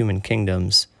over human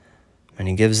kingdoms, and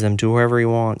he gives them to whoever he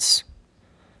wants.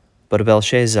 But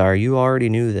Belshazzar, you already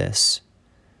knew this.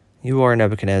 You are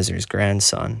Nebuchadnezzar's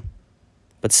grandson,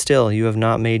 but still you have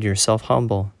not made yourself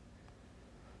humble.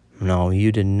 No,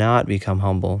 you did not become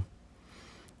humble.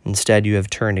 Instead, you have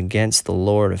turned against the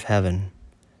Lord of heaven.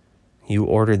 You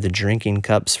ordered the drinking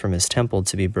cups from his temple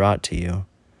to be brought to you.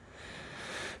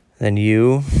 Then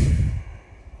you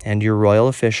and your royal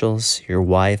officials, your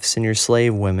wives and your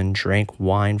slave women drank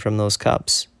wine from those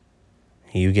cups.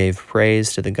 You gave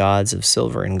praise to the gods of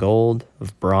silver and gold,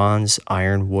 of bronze,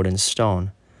 iron, wood, and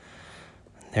stone.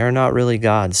 They are not really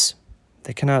gods.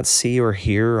 They cannot see or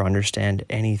hear or understand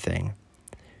anything.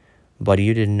 But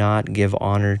you did not give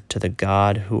honor to the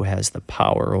God who has the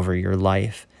power over your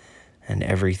life and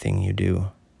everything you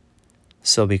do.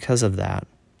 So because of that,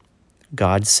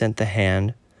 God sent the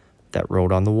hand that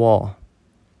wrote on the wall.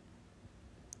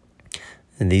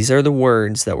 And these are the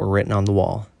words that were written on the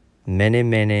wall. Mene,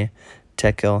 mene,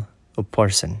 tekel,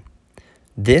 upharsin.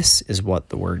 This is what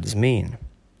the words mean.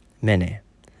 Mene.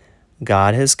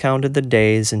 God has counted the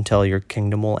days until your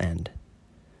kingdom will end.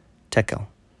 Tekel.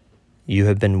 You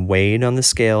have been weighed on the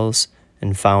scales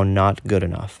and found not good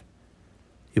enough.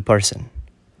 Upharsin.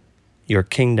 Your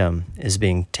kingdom is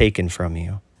being taken from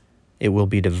you. It will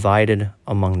be divided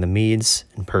among the Medes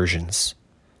and Persians.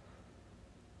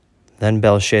 Then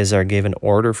Belshazzar gave an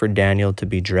order for Daniel to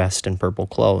be dressed in purple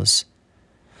clothes.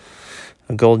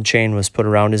 A gold chain was put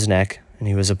around his neck, and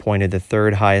he was appointed the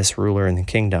third highest ruler in the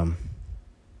kingdom.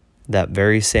 That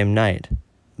very same night,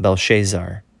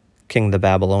 Belshazzar, king of the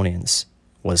Babylonians,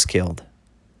 was killed.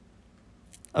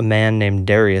 A man named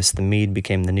Darius the Mede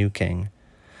became the new king.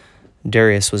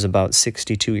 Darius was about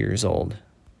 62 years old.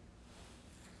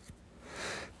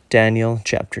 Daniel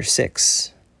chapter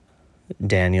 6.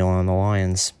 Daniel and the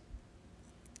lions.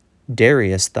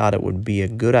 Darius thought it would be a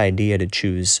good idea to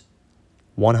choose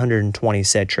 120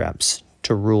 satraps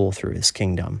to rule through his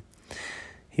kingdom.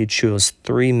 He chose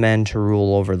 3 men to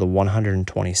rule over the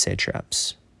 120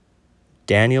 satraps.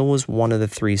 Daniel was one of the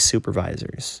 3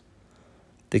 supervisors.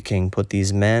 The king put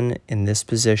these men in this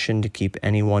position to keep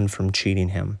anyone from cheating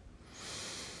him.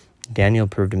 Daniel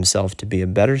proved himself to be a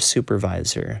better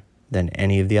supervisor than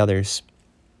any of the others.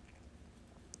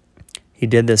 He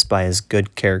did this by his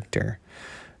good character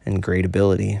and great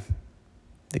ability.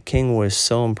 The king was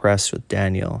so impressed with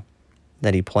Daniel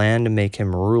that he planned to make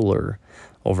him ruler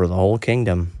over the whole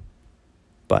kingdom.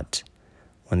 But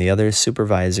when the other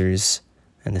supervisors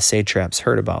and the satraps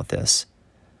heard about this,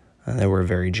 they were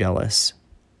very jealous.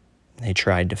 They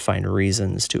tried to find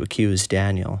reasons to accuse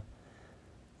Daniel.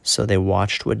 So they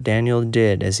watched what Daniel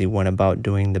did as he went about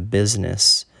doing the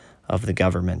business of the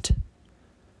government.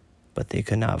 But they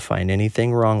could not find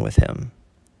anything wrong with him,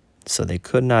 so they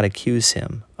could not accuse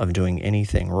him of doing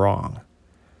anything wrong.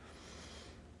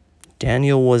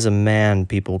 Daniel was a man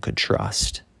people could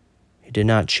trust. He did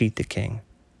not cheat the king,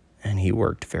 and he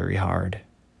worked very hard.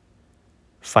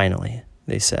 Finally,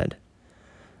 they said,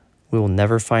 we will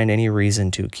never find any reason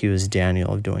to accuse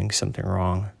Daniel of doing something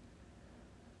wrong.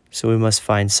 So we must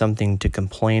find something to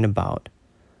complain about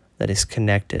that is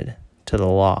connected to the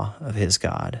law of his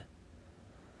God.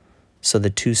 So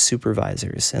the two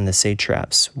supervisors and the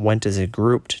satraps went as a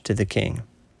group to the king.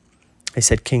 They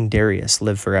said, King Darius,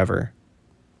 live forever.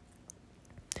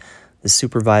 The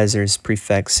supervisors,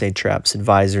 prefects, satraps,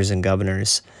 advisors, and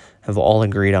governors have all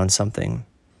agreed on something.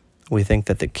 We think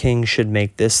that the king should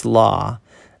make this law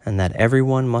and that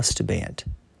everyone must obey it.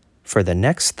 For the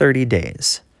next 30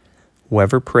 days,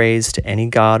 whoever prays to any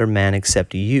god or man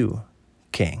except you,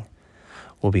 king,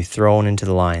 will be thrown into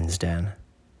the lion's den.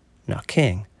 Now,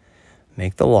 king,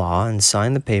 make the law and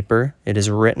sign the paper it is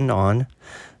written on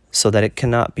so that it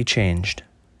cannot be changed,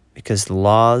 because the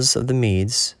laws of the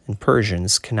Medes and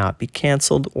Persians cannot be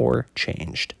canceled or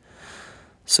changed.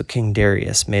 So King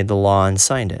Darius made the law and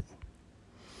signed it.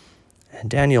 And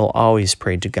Daniel always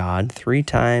prayed to God 3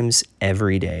 times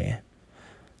every day.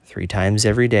 3 times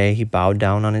every day he bowed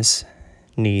down on his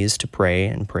knees to pray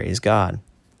and praise God.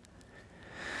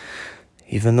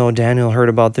 Even though Daniel heard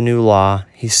about the new law,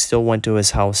 he still went to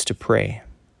his house to pray.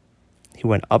 He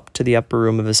went up to the upper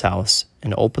room of his house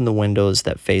and opened the windows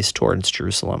that faced towards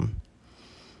Jerusalem.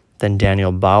 Then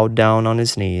Daniel bowed down on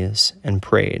his knees and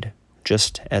prayed,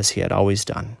 just as he had always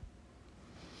done.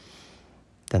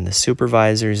 Then the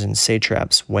supervisors and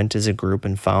satraps went as a group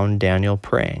and found Daniel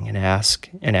praying and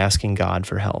asking God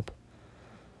for help.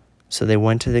 So they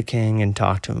went to the king and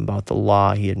talked to him about the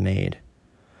law he had made.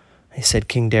 They said,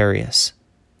 King Darius,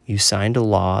 you signed a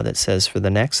law that says for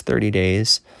the next 30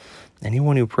 days,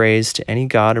 anyone who prays to any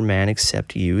god or man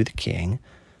except you, the king,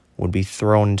 would be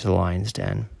thrown into the lion's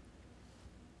den.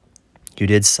 You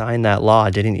did sign that law,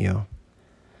 didn't you?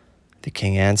 The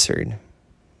king answered,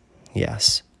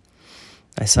 yes.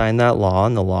 I signed that law,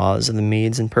 and the laws of the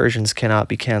Medes and Persians cannot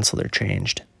be canceled or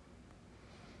changed.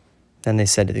 Then they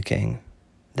said to the king,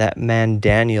 that man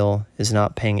Daniel is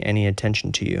not paying any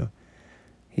attention to you.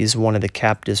 He is one of the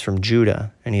captives from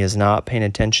Judah, and he is not paying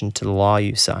attention to the law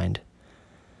you signed.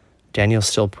 Daniel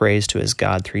still prays to his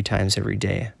God 3 times every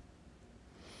day.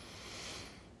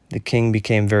 The king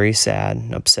became very sad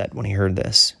and upset when he heard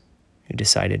this. He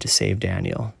decided to save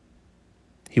Daniel.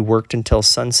 He worked until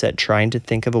sunset trying to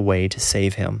think of a way to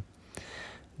save him.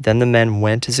 Then the men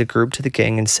went as a group to the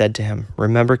king and said to him,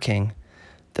 remember, king,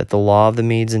 that the law of the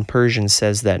Medes and Persians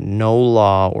says that no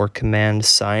law or command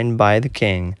signed by the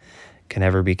king can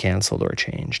ever be canceled or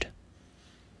changed.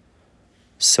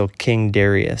 So King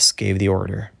Darius gave the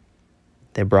order.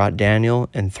 They brought Daniel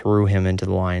and threw him into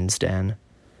the lion's den.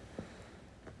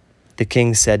 The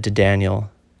king said to Daniel,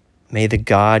 may the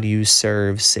God you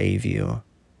serve save you.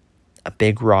 A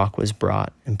big rock was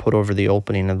brought and put over the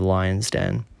opening of the lion's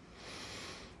den.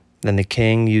 Then the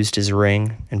king used his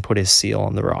ring and put his seal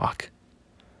on the rock.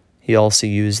 He also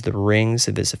used the rings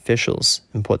of his officials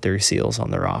and put their seals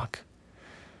on the rock.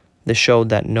 This showed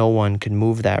that no one could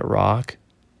move that rock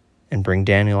and bring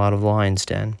Daniel out of the lion's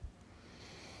den.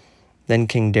 Then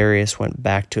King Darius went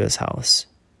back to his house.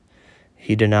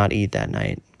 He did not eat that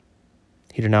night.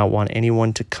 He did not want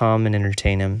anyone to come and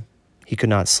entertain him. He could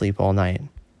not sleep all night.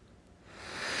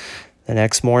 The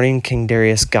next morning, King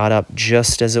Darius got up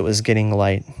just as it was getting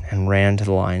light and ran to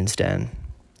the lion's den.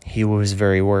 He was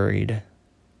very worried.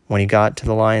 When he got to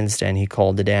the lion's den, he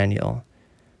called to Daniel.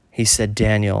 He said,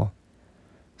 Daniel,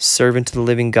 servant of the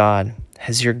living God,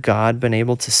 has your God been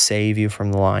able to save you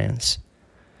from the lions?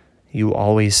 You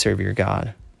always serve your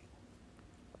God.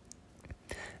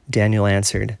 Daniel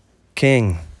answered,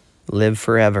 King, live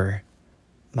forever.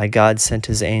 My God sent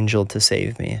his angel to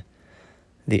save me.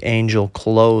 The angel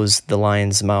closed the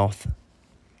lion's mouth.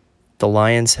 The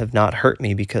lions have not hurt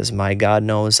me because my God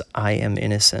knows I am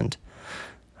innocent.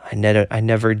 I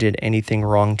never did anything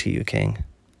wrong to you, King.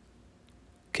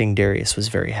 King Darius was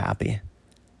very happy.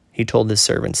 He told his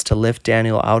servants to lift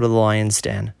Daniel out of the lion's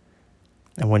den.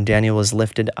 And when Daniel was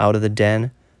lifted out of the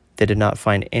den, they did not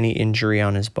find any injury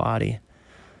on his body.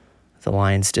 The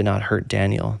lions did not hurt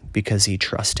Daniel because he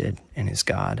trusted in his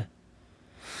God.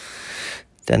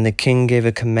 Then the king gave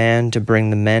a command to bring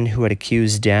the men who had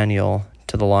accused Daniel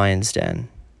to the lion's den.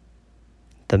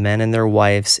 The men and their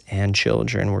wives and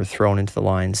children were thrown into the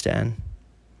lion's den.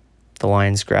 The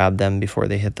lions grabbed them before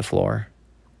they hit the floor.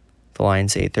 The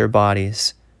lions ate their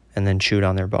bodies and then chewed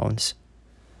on their bones.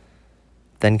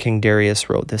 Then King Darius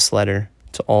wrote this letter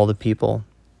to all the people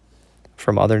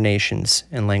from other nations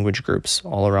and language groups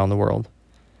all around the world.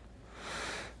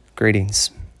 Greetings.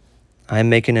 I am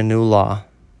making a new law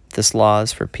This law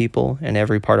is for people in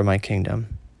every part of my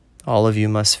kingdom. All of you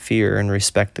must fear and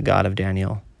respect the God of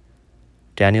Daniel.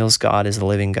 Daniel's God is a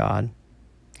living God.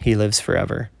 He lives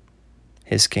forever.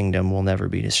 His kingdom will never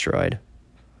be destroyed.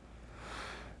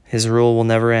 His rule will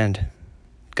never end.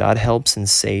 God helps and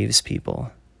saves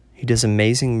people. He does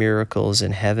amazing miracles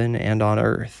in heaven and on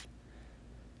earth.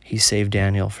 He saved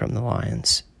Daniel from the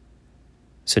lions.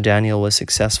 So Daniel was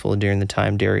successful during the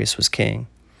time Darius was king,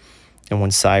 and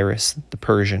when Cyrus the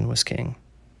Persian was king.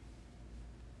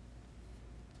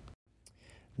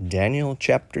 Daniel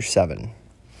chapter 7.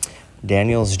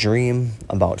 Daniel's dream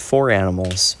about 4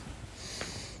 animals.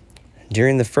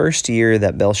 During the first year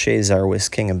that Belshazzar was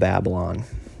king of Babylon,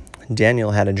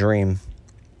 Daniel had a dream.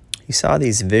 He saw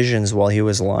these visions while he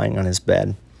was lying on his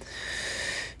bed,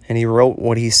 and he wrote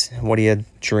what he had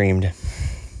dreamed.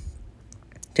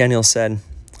 Daniel said,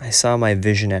 I saw my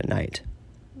vision at night,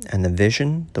 and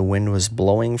the wind was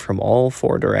blowing from all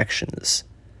 4 directions.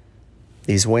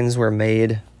 These winds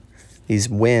made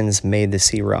the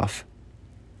sea rough.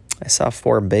 I saw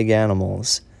 4 big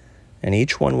animals, and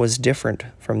each one was different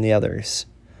from the others.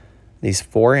 These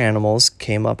 4 animals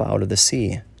came up out of the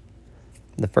sea.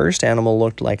 The first animal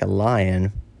looked like a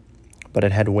lion, but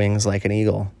it had wings like an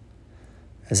eagle.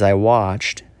 As I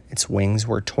watched, its wings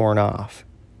were torn off.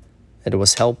 It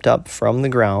was helped up from the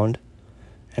ground,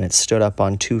 and it stood up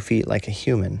on 2 feet like a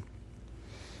human.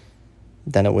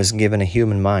 Then it was given a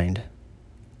human mind.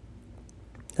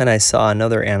 Then I saw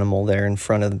another animal there in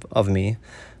front of me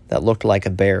that looked like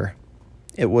a bear.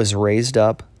 It was raised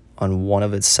up on one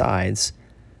of its sides,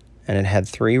 and it had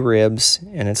 3 ribs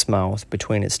in its mouth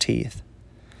between its teeth.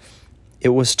 It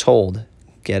was told,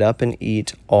 get up and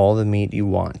eat all the meat you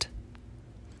want.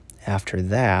 After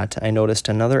that, I noticed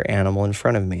another animal in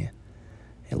front of me.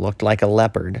 It looked like a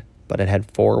leopard, but it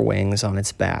had 4 wings on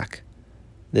its back.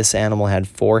 This animal had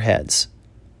 4 heads.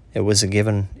 It was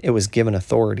given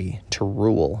authority to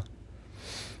rule.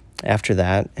 After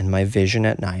that, in my vision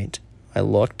at night, I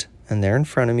looked, and there in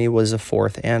front of me was a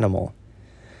 4th animal.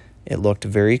 It looked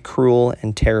very cruel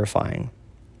and terrifying.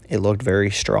 It looked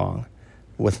very strong,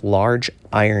 with large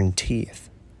iron teeth.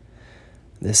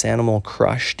 This animal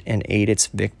crushed and ate its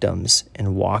victims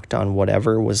and walked on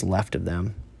whatever was left of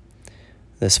them.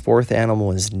 This 4th animal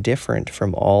was different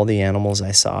from all the animals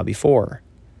I saw before.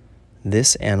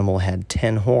 This animal had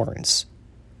 10 horns.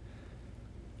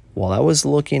 While I was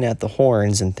looking at the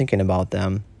horns and thinking about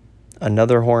them,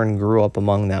 another horn grew up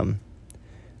among them.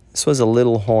 This was a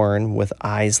little horn with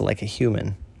eyes like a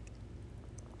human.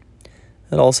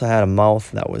 It also had a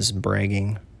mouth that was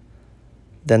bragging.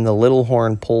 Then the little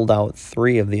horn pulled out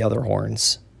 3 of the other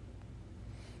horns.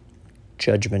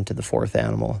 Judgment to the 4th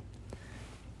animal.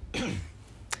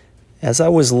 As I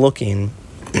was looking,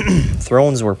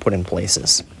 thrones were put in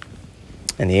places,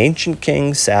 and the ancient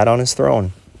king sat on his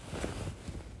throne.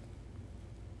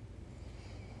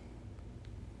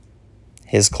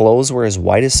 His clothes were as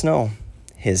white as snow.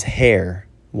 His hair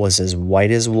was as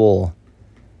white as wool.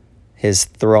 His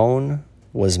throne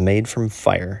was made from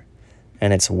fire,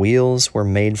 and its wheels were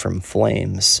made from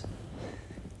flames.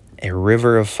 A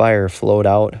river of fire flowed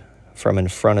out from in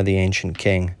front of the ancient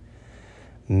king.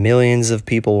 Millions of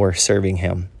people were serving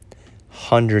him.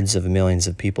 Hundreds of millions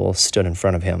of people stood in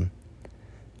front of him.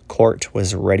 Court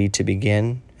was ready to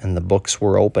begin, and the books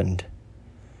were opened.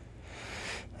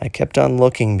 I kept on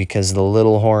looking because the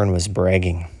little horn was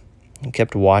bragging. I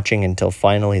kept watching until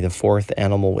finally the 4th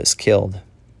animal was killed.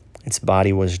 Its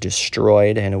body was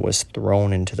destroyed, and it was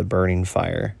thrown into the burning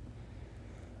fire.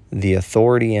 The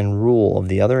authority and rule of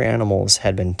the other animals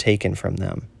had been taken from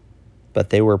them,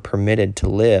 but they were permitted to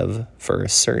live for a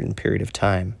certain period of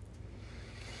time.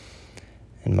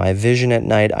 In my vision at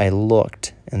night, I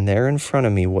looked, and there in front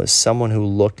of me was someone who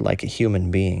looked like a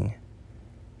human being.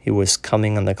 He was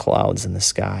coming on the clouds in the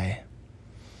sky.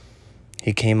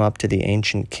 He came up to the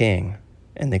ancient king,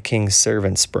 and the king's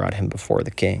servants brought him before the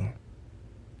king.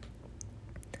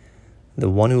 The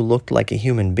one who looked like a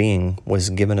human being was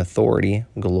given authority,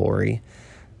 glory,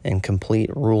 and complete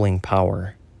ruling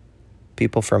power.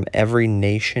 People from every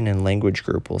nation and language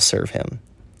group will serve him.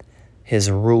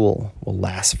 His rule will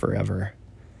last forever.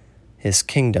 His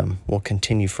kingdom will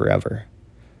continue forever.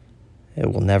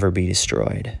 It will never be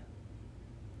destroyed.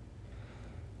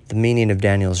 The meaning of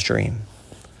Daniel's dream.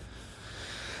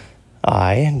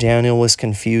 I, Daniel, was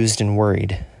confused and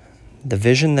worried. The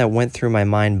vision that went through my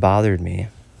mind bothered me.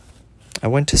 I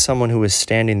went to someone who was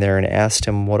standing there and asked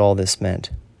him what all this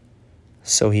meant.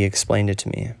 So he explained it to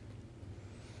me.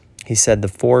 He said the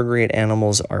 4 great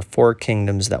animals are 4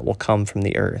 kingdoms that will come from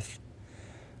the earth,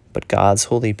 but God's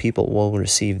holy people will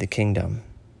receive the kingdom.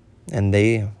 and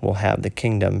they will have the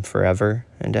kingdom forever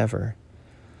and ever.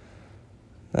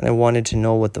 Then I wanted to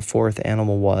know what the fourth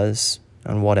animal was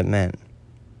and what it meant.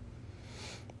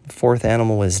 The fourth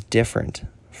animal was different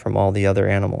from all the other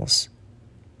animals.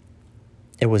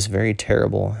 It was very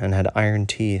terrible and had iron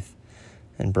teeth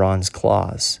and bronze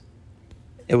claws.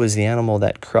 It was the animal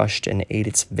that crushed and ate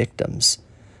its victims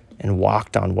and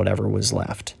walked on whatever was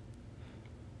left.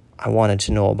 I wanted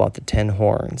to know about the 10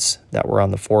 horns that were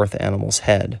on the fourth animal's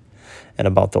head and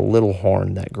about the little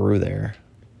horn that grew there.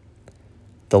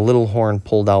 The little horn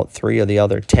pulled out 3 of the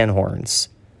other 10 horns.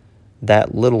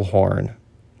 That little horn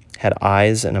had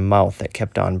eyes and a mouth that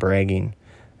kept on bragging,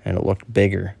 and it looked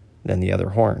bigger than the other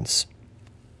horns.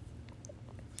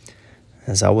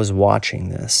 As I was watching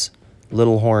this,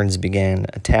 little horns began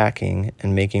attacking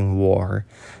and making war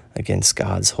against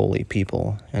God's holy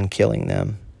people and killing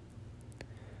them.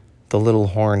 The little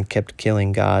horn kept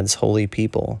killing God's holy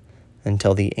people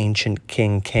until the ancient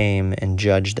king came and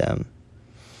judged them.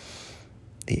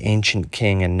 The ancient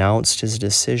king announced his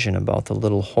decision about the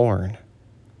little horn.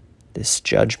 This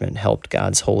judgment helped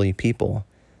God's holy people,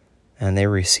 and they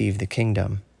received the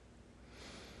kingdom.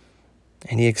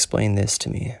 And he explained this to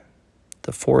me.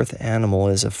 The fourth animal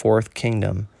is a fourth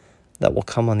kingdom that will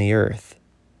come on the earth.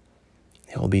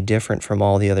 It will be different from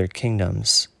all the other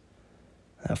kingdoms.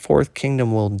 That fourth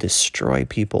kingdom will destroy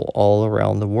people all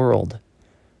around the world.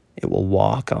 It will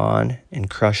walk on and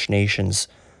crush nations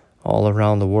all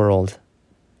around the world.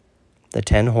 The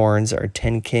 10 horns are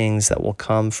 10 kings that will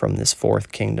come from this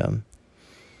fourth kingdom.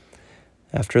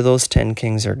 After those 10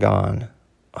 kings are gone,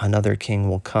 another king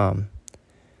will come.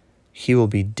 He will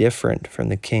be different from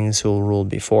the kings who ruled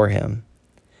before him.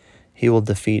 He will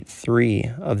defeat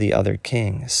 3 of the other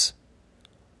kings.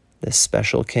 This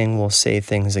special king will say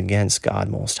things against God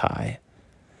Most High,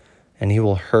 and he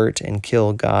will hurt and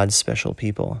kill God's special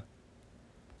people.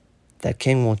 That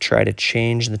king will try to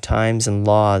change the times and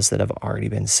laws that have already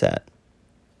been set.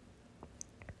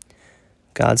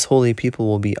 God's holy people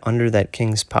will be under that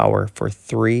king's power for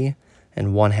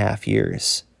 3.5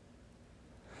 years.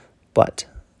 But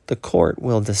the court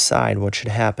will decide what should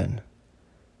happen,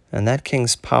 and that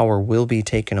king's power will be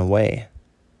taken away.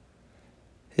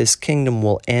 His kingdom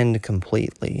will end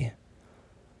completely.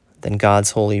 Then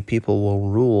God's holy people will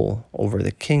rule over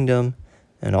the kingdom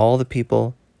and all the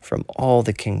people from all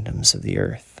the kingdoms of the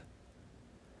earth.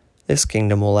 This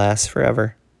kingdom will last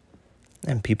forever,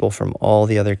 and people from all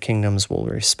the other kingdoms will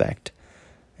respect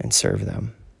and serve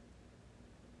them.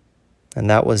 And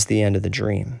that was the end of the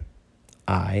dream.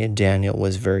 I, Daniel,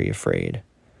 was very afraid.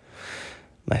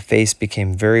 My face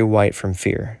became very white from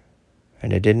fear,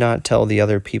 and I did not tell the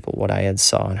other people what I had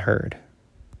saw and heard.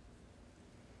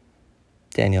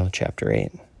 Daniel chapter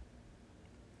 8.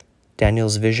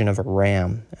 Daniel's vision of a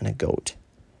ram and a goat.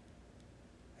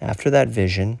 After that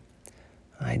vision,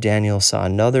 I, Daniel, saw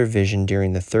another vision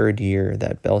during the 3rd year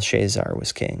that Belshazzar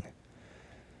was king.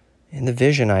 In the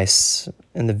vision, I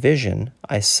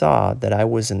saw that I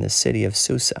was in the city of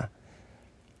Susa.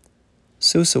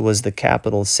 Susa was the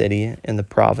capital city in the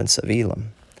province of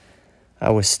Elam. I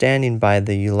was standing by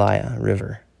the Ulai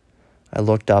River. I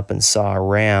looked up and saw a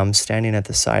ram standing at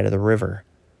the side of the river.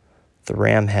 The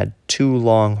ram had 2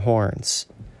 long horns.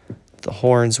 The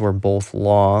horns were both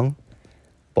long,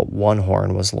 but one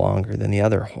horn was longer than the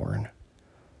other horn.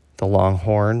 The long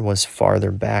horn was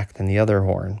farther back than the other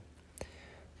horn.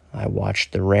 I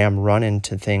watched the ram run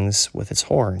into things with its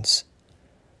horns.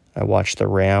 I watched the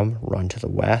ram run to the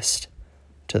west,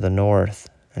 to the north,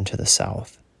 and to the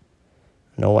south.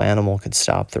 No animal could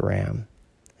stop the ram,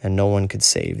 and no one could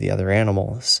save the other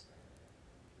animals.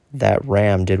 That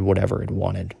ram did whatever it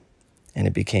wanted, and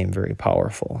it became very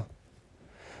powerful.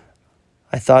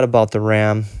 I thought about the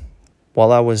ram.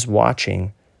 While I was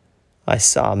watching, I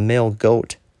saw a male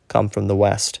goat come from the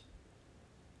west.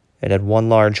 It had 1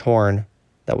 large horn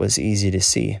that was easy to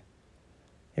see.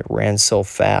 It ran so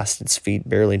fast its feet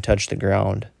barely touched the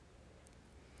ground.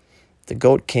 The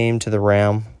goat came to the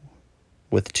ram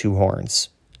with 2 horns.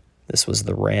 This was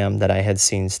the ram that I had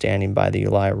seen standing by the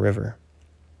Ulai River.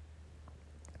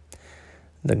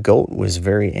 The goat was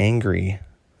very angry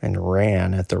and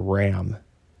ran at the ram.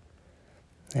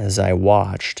 As I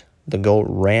watched, the goat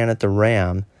ran at the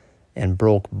ram and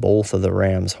broke both of the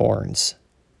ram's horns.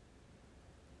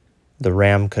 The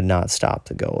ram could not stop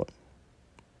the goat.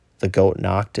 The goat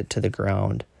knocked it to the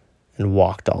ground and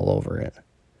walked all over it.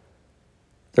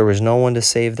 There was no one to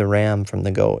save the ram from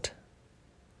the goat.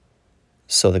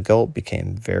 So the goat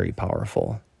became very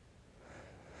powerful.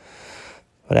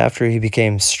 But after he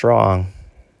became strong,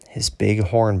 his big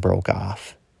horn broke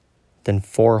off. Then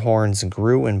 4 horns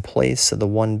grew in place of the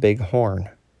one big horn.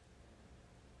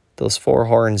 Those 4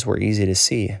 horns were easy to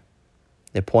see.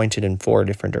 They pointed in 4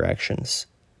 different directions.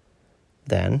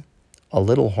 Then, a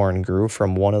little horn grew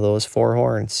from one of those 4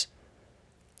 horns.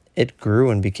 It grew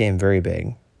and became very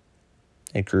big.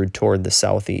 It grew toward the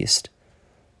southeast,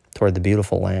 toward the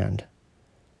beautiful land.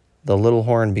 The little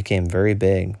horn became very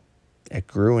big. It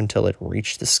grew until it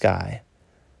reached the sky.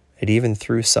 It even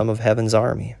threw some of heaven's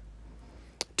army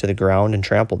to the ground and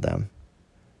trampled them.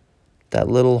 That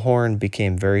little horn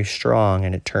became very strong,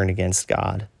 and it turned against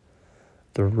God,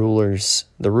 the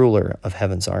ruler of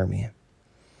heaven's army.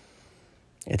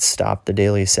 It stopped the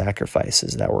daily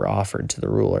sacrifices that were offered to the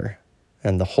ruler,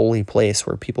 and the holy place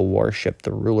where people worshiped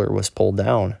the ruler was pulled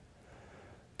down.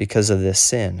 Because of this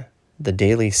sin, the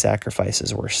daily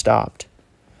sacrifices were stopped.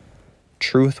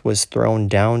 Truth was thrown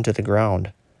down to the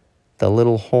ground. The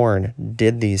little horn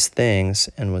did these things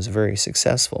and was very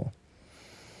successful.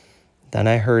 Then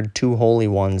I heard 2 holy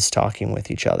ones talking with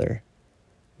each other.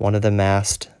 One of them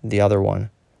asked the other one,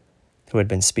 who had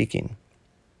been speaking,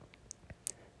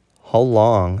 "How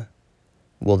long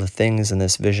will the things in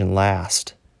this vision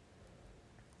last?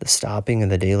 The stopping of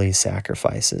the daily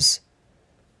sacrifices,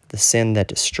 the sin that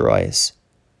destroys,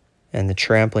 and the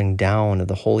trampling down of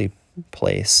the holy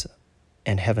place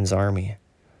and heaven's army."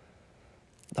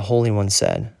 The Holy One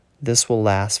said, "This will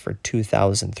last for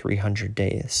 2,300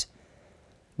 days.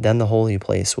 Then the holy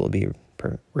place will be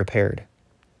repaired."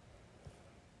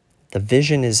 The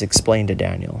vision is explained to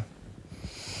Daniel.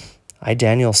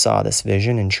 Daniel, saw this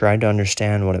vision and tried to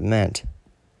understand what it meant.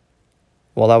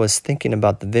 While I was thinking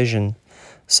about the vision,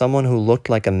 someone who looked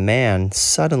like a man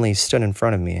suddenly stood in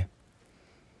front of me.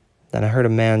 Then I heard a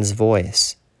man's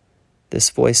voice.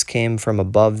 This voice came from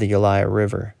above the Uriah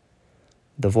River.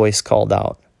 The voice called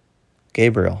out,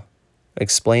 "Gabriel,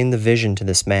 explain the vision to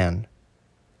this man."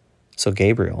 So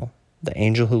Gabriel, the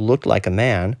angel who looked like a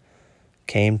man,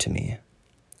 came to me.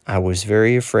 I was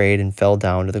very afraid and fell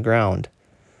down to the ground.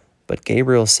 But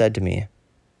Gabriel said to me,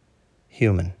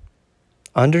 "Human,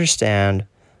 understand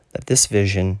that this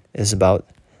vision is about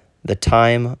the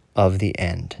time of the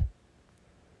end."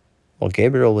 While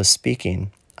Gabriel was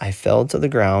speaking, I fell to the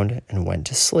ground and went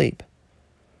to sleep.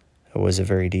 It was a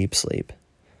very deep sleep.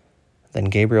 Then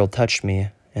Gabriel touched me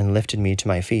and lifted me to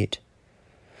my feet.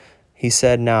 He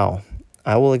said, "Now,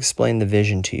 I will explain the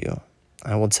vision to you.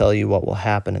 I will tell you what will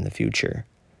happen in the future.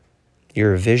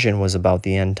 Your vision was about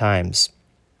the end times.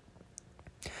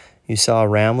 You saw a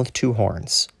ram with 2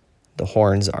 horns. The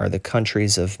horns are the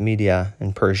countries of Media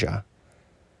and Persia.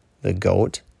 The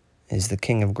goat is the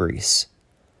king of Greece.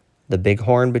 The big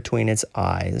horn between its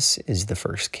eyes is the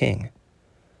first king.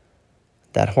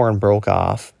 That horn broke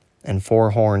off, and 4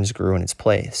 horns grew in its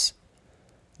place.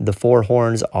 The 4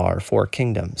 horns are 4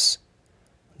 kingdoms.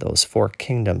 Those 4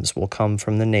 kingdoms will come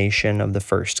from the nation of the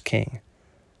first king,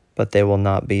 but they will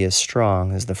not be as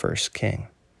strong as the first king.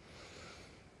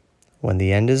 When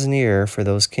the end is near for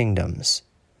those kingdoms,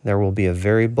 there will be a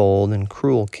very bold and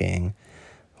cruel king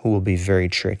who will be very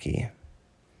tricky.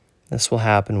 This will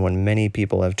happen when many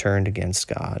people have turned against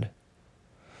God.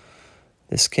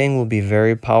 This king will be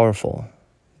very powerful,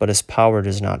 but his power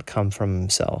does not come from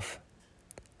himself.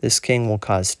 This king will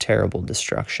cause terrible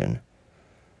destruction.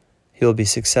 He will be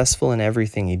successful in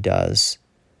everything he does.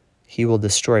 He will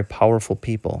destroy powerful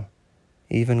people,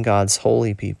 even God's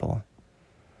holy people.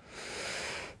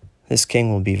 This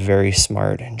king will be very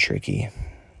smart and tricky.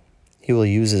 He will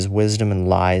use his wisdom and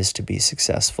lies to be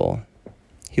successful.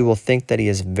 He will think that he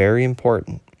is very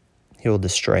important. He will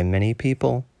destroy many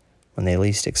people when they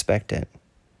least expect it.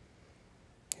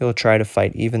 He will try to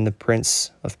fight even the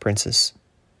prince of princes.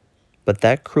 But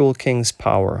that cruel king's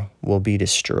power will be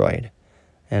destroyed,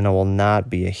 and it will not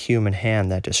be a human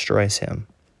hand that destroys him.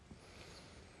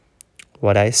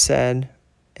 What I said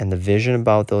and the vision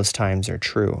about those times are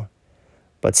true,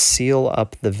 but seal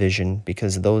up the vision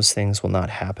because those things will not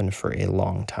happen for a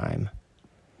long time.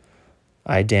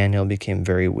 I, Daniel, became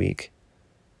very weak.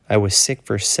 I was sick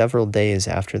for several days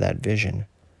after that vision.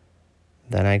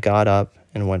 Then I got up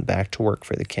and went back to work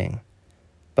for the king,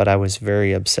 but I was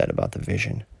very upset about the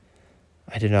vision.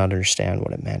 I did not understand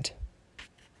what it meant.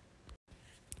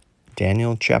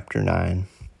 Daniel chapter 9.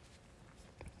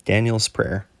 Daniel's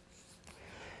prayer.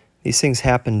 These things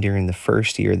happened during the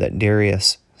first year that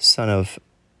Darius, son of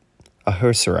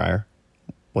Ahasuerus,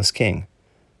 was king.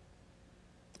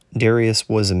 Darius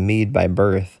was a Mede by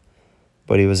birth,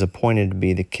 but he was appointed to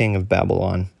be the king of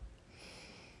Babylon.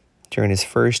 During his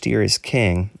first year as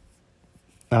king,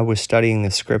 I was studying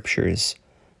the scriptures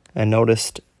and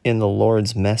noticed in the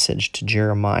Lord's message to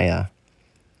Jeremiah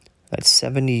that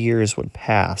 70 years would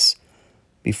pass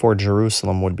before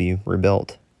Jerusalem would be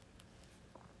rebuilt.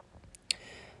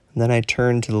 And then I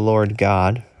turned to the Lord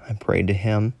God. I prayed to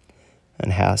him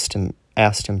and asked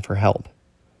him for help.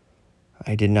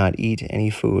 I did not eat any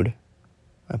food.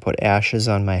 I put ashes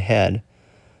on my head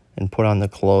and put on the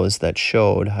clothes that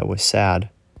showed I was sad.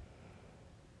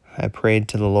 I prayed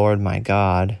to the Lord my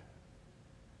God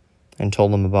and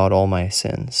told him about all my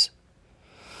sins.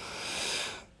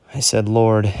 I said,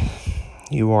 Lord,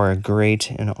 you are a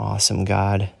great and awesome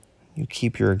God. You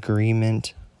keep your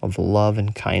agreement of love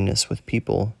and kindness with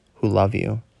people who love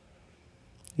you.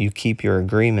 You keep your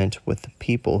agreement with the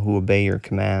people who obey your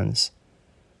commands.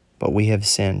 But we have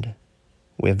sinned.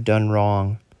 We have done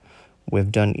wrong. We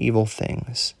have done evil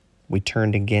things. We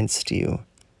turned against you.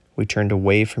 We turned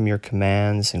away from your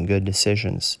commands and good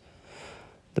decisions.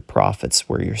 The prophets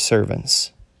were your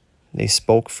servants. They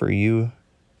spoke for you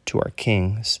to our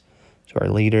kings, to our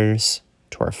leaders,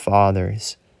 to our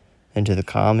fathers, and to the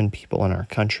common people in our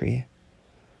country.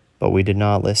 But we did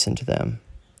not listen to them.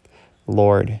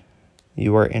 Lord,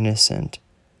 you are innocent,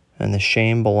 and the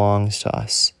shame belongs to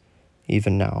us,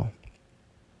 even now.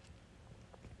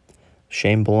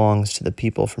 Shame belongs to the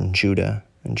people from Judah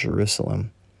and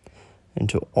Jerusalem, and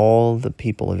to all the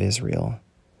people of Israel,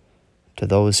 to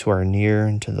those who are near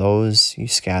and to those you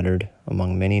scattered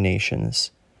among many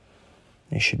nations.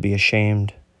 They should be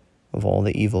ashamed of all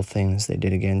the evil things they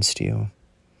did against you.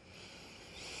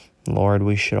 Lord,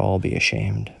 we should all be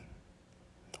ashamed.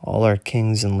 All our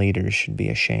kings and leaders should be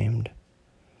ashamed.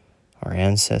 Our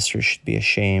ancestors should be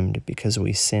ashamed because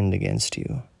we sinned against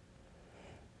you.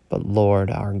 But Lord,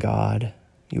 our God,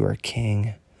 you are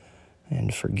King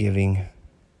and forgiving,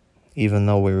 even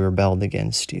though we rebelled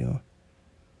against you.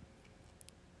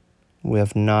 We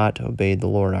have not obeyed the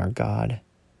Lord our God.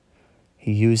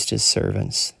 He used his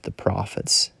servants, the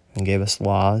prophets, and gave us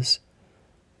laws,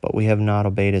 but we have not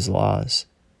obeyed his laws.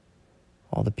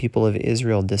 All the people of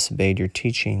Israel disobeyed your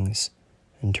teachings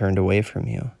and turned away from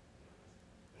you.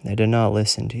 They did not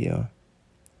listen to you.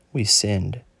 We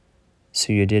sinned,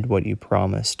 so you did what you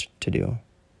promised to do.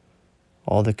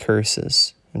 All the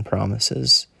curses and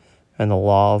promises and the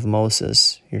law of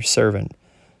Moses, your servant,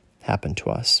 happened to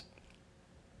us.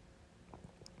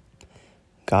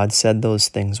 God said those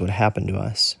things would happen to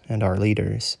us and our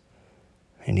leaders,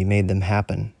 and he made them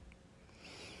happen.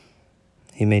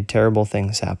 He made terrible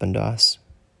things happen to us.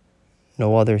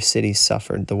 No other city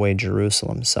suffered the way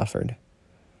Jerusalem suffered.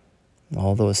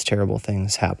 All those terrible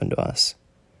things happened to us.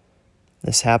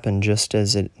 This happened just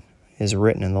as it is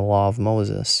written in the law of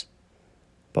Moses,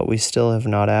 but we still have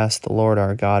not asked the Lord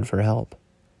our God for help.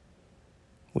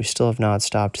 We still have not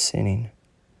stopped sinning.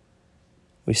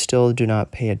 We still do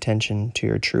not pay attention to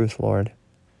your truth, Lord.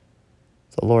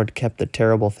 The Lord kept the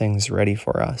terrible things ready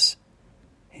for us.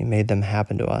 He made them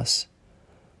happen to us.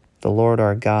 The Lord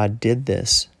our God did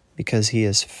this because he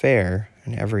is fair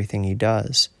in everything he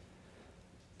does,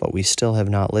 but we still have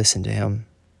not listened to him.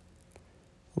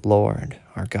 Lord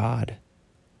our God,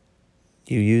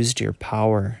 you used your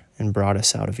power and brought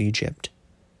us out of Egypt.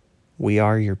 We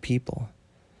are your people.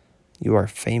 You are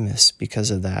famous because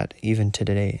of that, even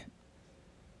today.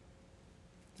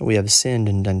 We have sinned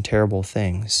and done terrible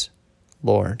things.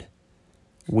 Lord,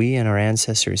 we and our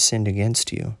ancestors sinned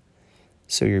against you,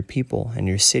 so your people and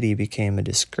your city became a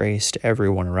disgrace to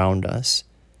everyone around us.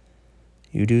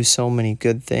 You do so many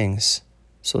good things,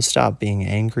 so stop being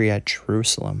angry at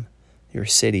Jerusalem, your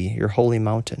city, your holy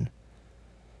mountain.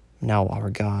 Now, our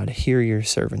God, hear your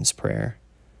servant's prayer.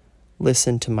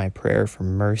 Listen to my prayer for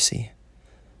mercy.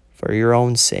 For your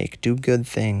own sake, do good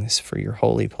things for your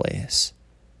holy place.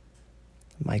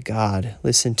 My God,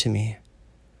 listen to me.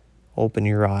 Open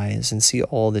your eyes and see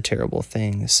all the terrible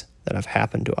things that have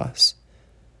happened to us.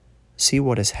 See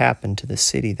what has happened to the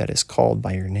city that is called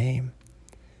by your name.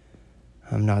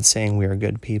 I'm not saying we are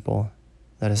good people.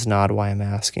 That is not why I'm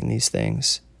asking these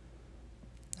things.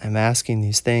 I'm asking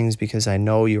these things because I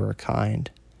know you are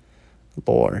kind.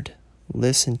 Lord,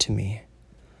 listen to me.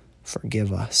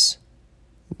 Forgive us.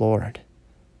 Lord,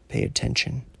 pay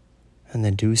attention and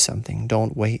then do something.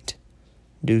 Don't wait.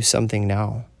 Do something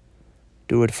now.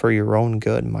 Do it for your own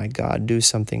good, my God. Do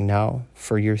something now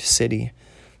for your city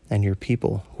and your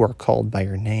people who are called by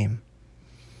your name.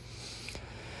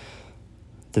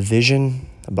 The vision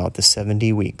about the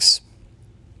 70 weeks.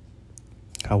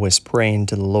 I was praying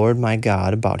to the Lord my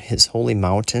God about his holy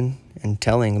mountain and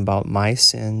telling about my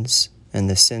sins and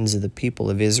the sins of the people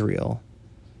of Israel.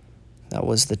 That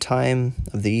was the time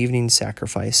of the evening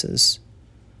sacrifices.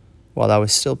 While I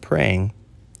was still praying,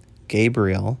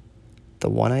 Gabriel, the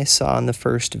one I saw in the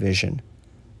first vision,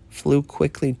 flew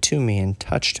quickly to me and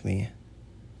touched me.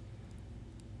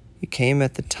 He came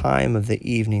at the time of the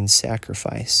evening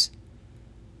sacrifice.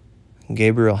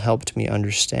 Gabriel helped me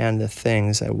understand the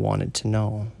things I wanted to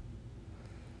know.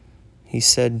 He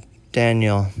said,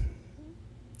 "Daniel,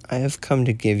 I have come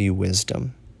to give you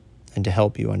wisdom and to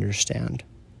help you understand.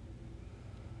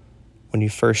 When you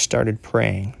first started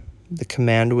praying, the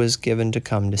command was given to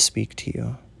come to speak to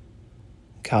you.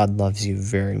 God loves you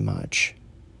very much.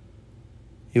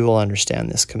 You will understand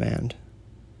this command,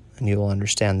 and you will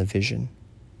understand the vision.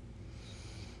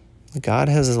 God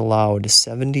has allowed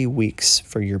 70 weeks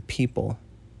for your people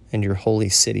and your holy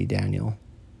city, Daniel.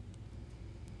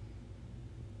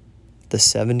 The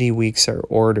 70 weeks are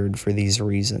ordered for these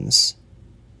reasons: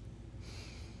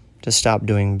 to stop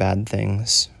doing bad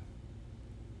things,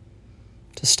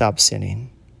 to stop sinning,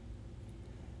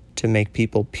 to make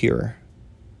people pure,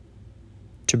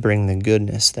 to bring the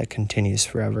goodness that continues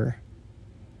forever,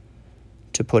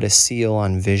 to put a seal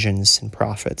on visions and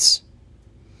prophets,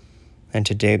 and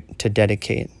to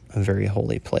dedicate a very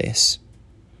holy place.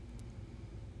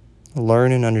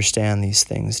 Learn and understand these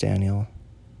things, Daniel.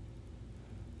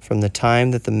 From the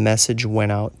time that the message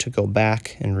went out to go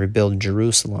back and rebuild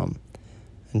Jerusalem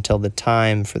until the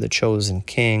time for the chosen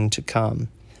king to come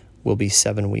will be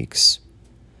 7 weeks.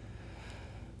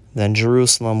 Then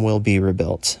Jerusalem will be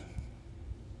rebuilt.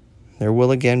 There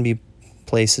will again be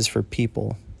places for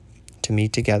people to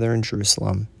meet together in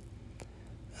Jerusalem,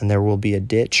 and there will be a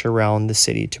ditch around the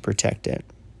city to protect it.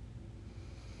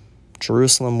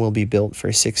 Jerusalem will be built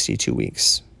for 62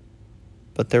 weeks,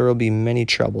 but there will be many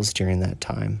troubles during that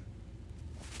time.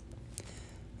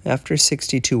 After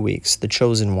 62 weeks, the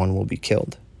chosen one will be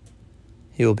killed.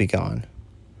 He will be gone.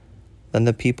 Then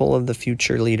the people of the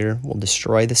future leader will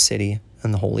destroy the city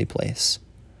and the holy place.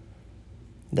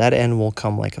 That end will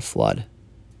come like a flood.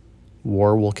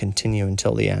 War will continue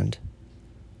until the end.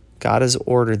 God has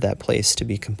ordered that place to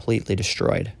be completely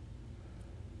destroyed.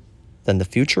 Then the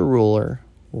future ruler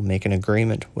will make an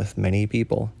agreement with many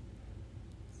people.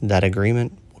 That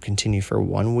agreement will continue for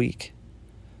 1 week.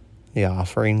 The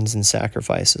offerings and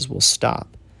sacrifices will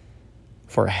stop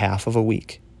for half of a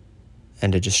week,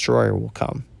 and a destroyer will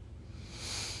come.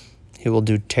 He will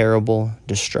do terrible,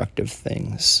 destructive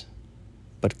things,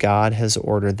 but God has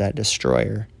ordered that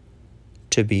destroyer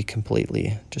to be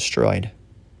completely destroyed.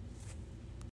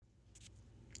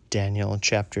 Daniel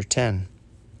chapter 10.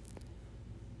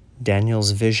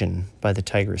 Daniel's vision by the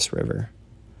Tigris River.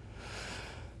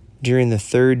 During the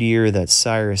 3rd year that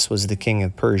Cyrus was the king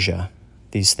of Persia,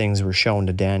 these things were shown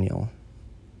to Daniel.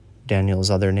 Daniel's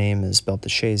other name is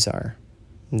Belteshazzar.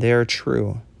 They are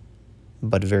true,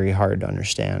 but very hard to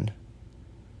understand.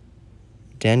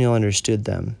 Daniel understood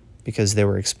them because they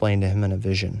were explained to him in a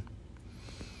vision.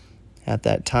 At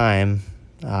that time,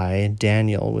 I,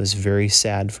 Daniel, was very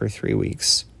sad for 3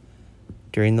 weeks.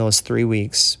 During those 3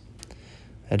 weeks,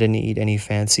 I didn't eat any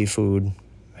fancy food.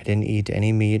 I didn't eat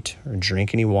any meat or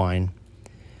drink any wine.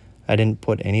 I didn't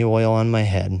put any oil on my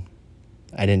head.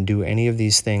 I didn't do any of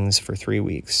these things for 3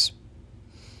 weeks.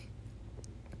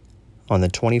 On the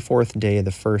 24th day of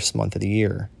the 1st month of the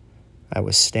year, I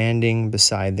was standing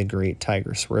beside the great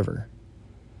Tigris River.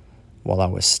 While I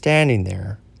was standing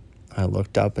there, I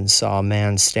looked up and saw a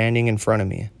man standing in front of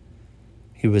me.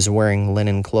 He was wearing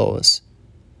linen clothes.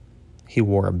 He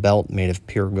wore a belt made of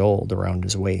pure gold around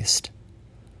his waist.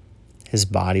 His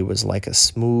body was like a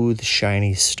smooth,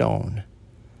 shiny stone.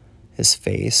 His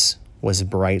face was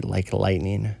bright like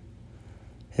lightning.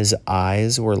 His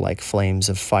eyes were like flames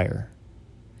of fire.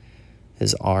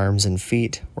 His arms and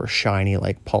feet were shiny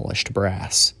like polished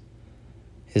brass.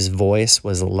 His voice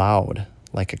was loud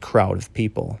like a crowd of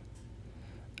people.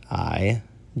 I,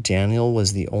 Daniel,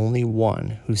 was the only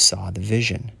one who saw the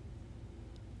vision.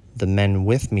 The men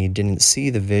with me didn't see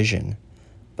the vision,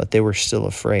 but they were still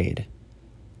afraid.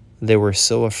 They were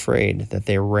so afraid that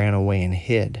they ran away and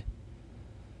hid.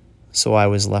 So I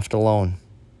was left alone.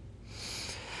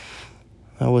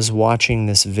 I was watching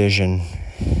this vision,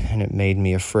 and it made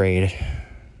me afraid.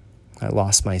 I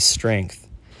lost my strength.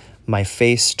 My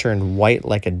face turned white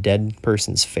like a dead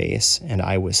person's face, and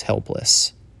I was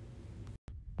helpless.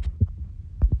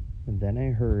 And then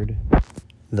I heard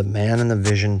the man in the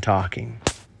vision talking.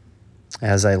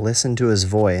 As I listened to his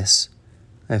voice,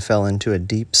 I fell into a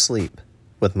deep sleep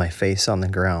with my face on the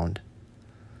ground.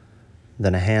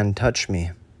 Then a hand touched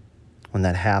me. When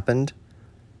that happened,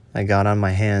 I got on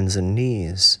my hands and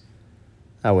knees.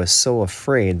 I was so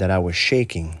afraid that I was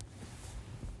shaking.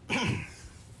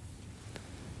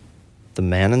 The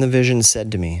man in the vision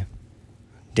said to me,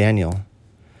 "Daniel,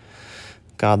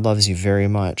 God loves you very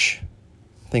much.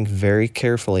 Think very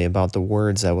carefully about the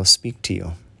words I will speak to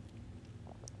you.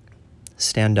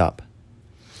 Stand up.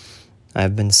 I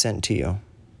have been sent to you."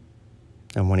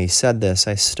 And when he said this,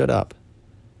 I stood up.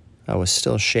 I was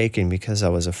still shaking because I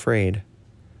was afraid.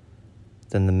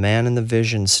 Then the man in the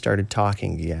vision started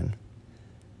talking again.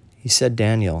 He said,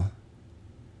 "Daniel,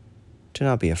 do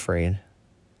not be afraid.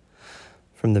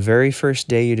 From the very first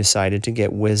day you decided to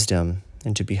get wisdom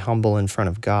and to be humble in front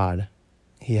of God,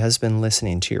 He has been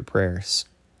listening to your prayers.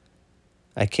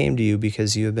 I came to you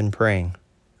because you have been praying.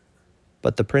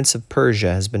 But the prince of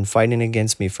Persia has been fighting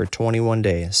against me for 21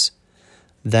 days.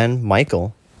 Then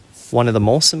Michael, one of the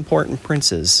most important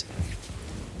princes,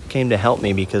 came to help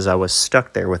me because I was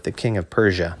stuck there with the king of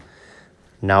Persia.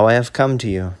 Now I have come to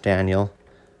you, Daniel,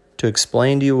 to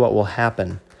explain to you what will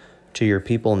happen to your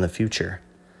people in the future.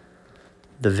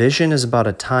 The vision is about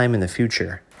a time in the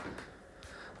future.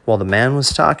 While the man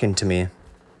was talking to me,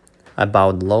 I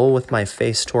bowed low with my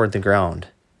face toward the ground.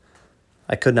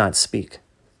 I could not speak.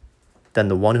 Then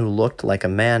the one who looked like a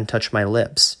man touched my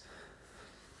lips.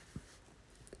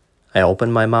 I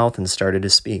opened my mouth and started to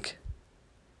speak.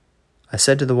 I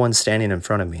said to the one standing in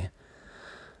front of me,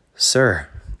 "Sir,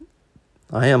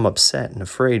 I am upset and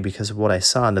afraid because of what I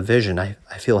saw in the vision. I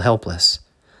feel helpless."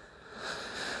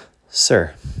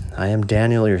 "Sir, I am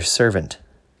Daniel, your servant.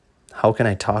 How can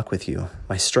I talk with you?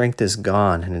 My strength is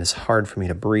gone, and it is hard for me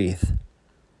to breathe."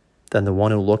 Then the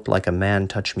one who looked like a man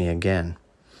touched me again.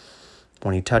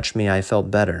 When he touched me, I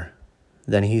felt better.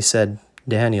 Then he said,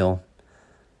 "Daniel,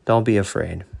 don't be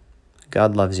afraid.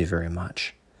 God loves you very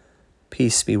much.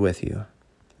 Peace be with you.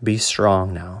 Be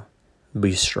strong now.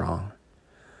 Be strong."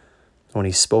 When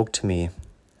he spoke to me,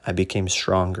 I became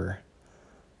stronger.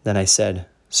 Then I said,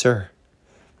 "Sir,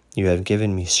 you have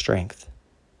given me strength.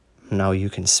 Now you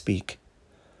can speak."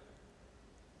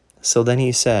 So then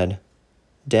he said,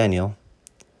 "Daniel,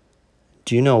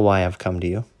 do you know why I've come to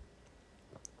you?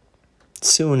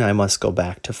 Soon I must go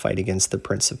back to fight against the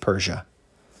prince of Persia.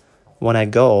 When I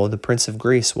go, the prince of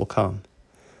Greece will come.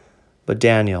 But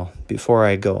Daniel, before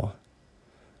I go,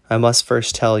 I must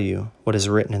first tell you what is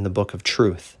written in the book of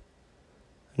truth.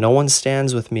 No one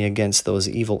stands with me against those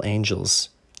evil angels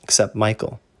except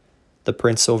Michael, the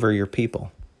prince over your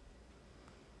people."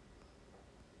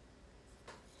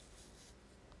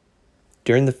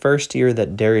 During the first year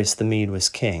that Darius the Mede was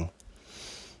king,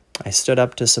 I stood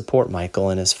up to support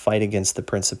Michael in his fight against the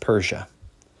prince of Persia.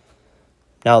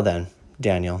 Now then,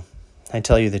 Daniel, I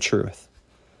tell you the truth.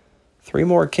 3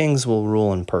 more kings will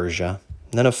rule in Persia.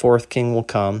 Then a 4th king will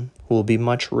come, who will be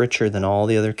much richer than all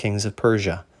the other kings of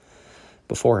Persia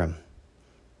before him.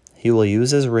 He will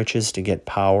use his riches to get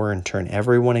power and turn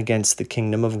everyone against the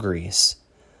kingdom of Greece.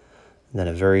 Then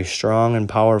a very strong and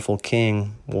powerful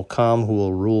king will come who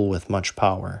will rule with much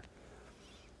power.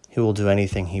 He will do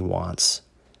anything he wants.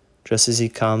 Just as he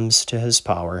comes to his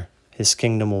power, his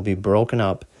kingdom will be broken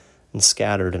up and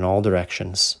scattered in all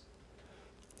directions.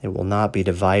 It will not be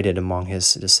divided among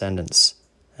his descendants,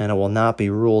 and it will not be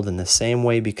ruled in the same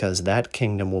way because that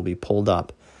kingdom will be pulled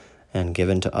up and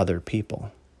given to other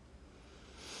people.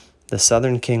 The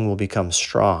southern king will become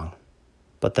strong,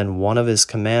 but then one of his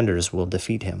commanders will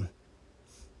defeat him.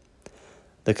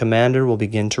 The commander will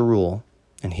begin to rule,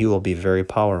 and he will be very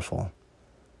powerful.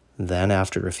 Then,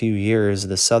 after a few years,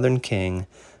 the southern king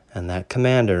and that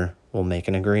commander will make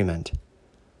an agreement.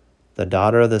 The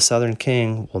daughter of the southern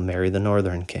king will marry the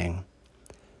northern king.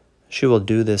 She will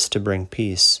do this to bring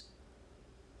peace,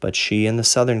 but she and the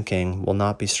southern king will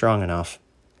not be strong enough.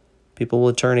 People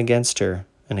will turn against her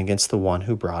and against the one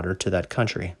who brought her to that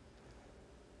country.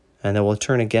 And they will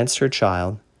turn against her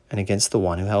child and against the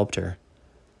one who helped her.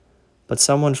 But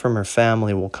someone from her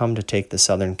family will come to take the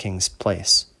southern king's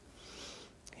place.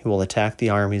 He will attack the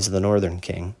armies of the northern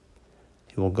king.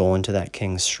 He will go into that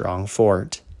king's strong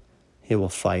fort. He will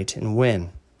fight and win.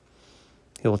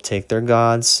 He will take their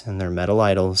gods and their metal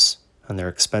idols and their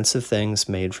expensive things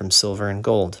made from silver and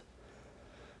gold.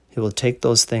 He will take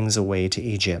those things away to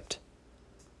Egypt.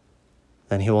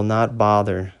 Then he will not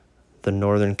bother the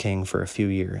northern king for a few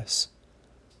years.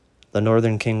 The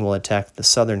northern king will attack the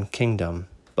southern kingdom,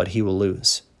 but he will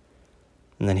lose.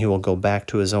 And then he will go back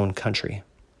to his own country.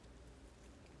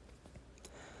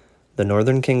 The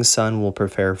northern king's son will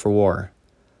prepare for war.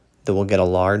 They will get a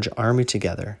large army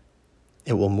together.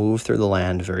 It will move through the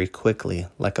land very quickly,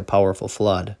 like a powerful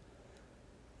flood.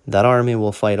 That army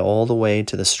will fight all the way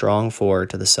to the strong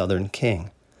fort of the southern king.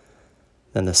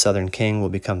 Then the southern king will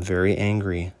become very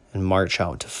angry and march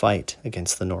out to fight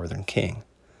against the northern king.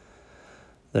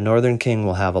 The northern king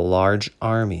will have a large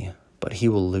army, but he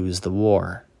will lose the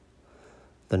war.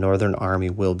 The northern army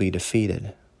will be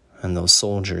defeated, and those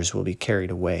soldiers will be carried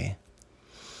away.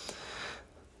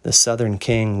 The southern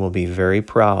king will be very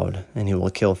proud, and he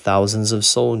will kill thousands of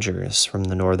soldiers from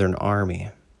the northern army,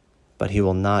 but he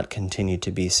will not continue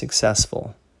to be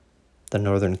successful. The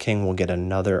northern king will get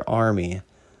another army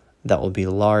that will be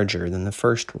larger than the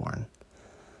first one.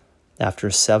 After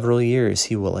several years,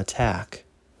 he will attack.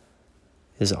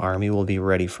 His army will be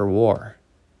ready for war.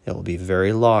 It will be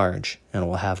very large and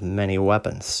will have many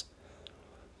weapons.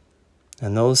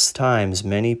 In those times,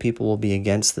 many people will be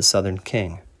against the southern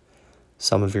king.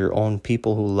 Some of your own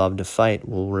people who love to fight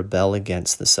will rebel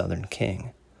against the southern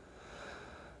king.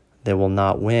 They will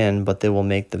not win, but they will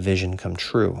make the vision come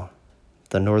true.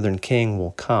 The northern king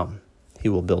will come. He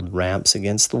will build ramps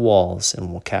against the walls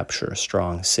and will capture a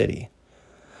strong city.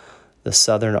 The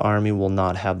southern army will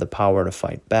not have the power to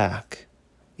fight back.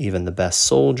 Even the best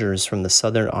soldiers from the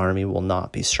southern army will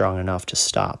not be strong enough to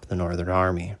stop the northern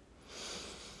army.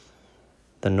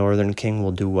 The northern king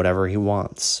will do whatever he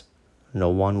wants. No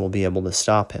one will be able to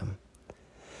stop him.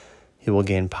 He will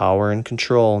gain power and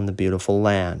control in the beautiful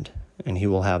land, and he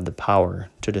will have the power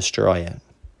to destroy it.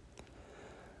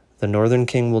 The northern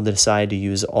king will decide to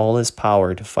use all his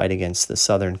power to fight against the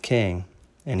southern king,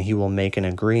 and he will make an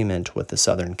agreement with the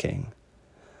southern king.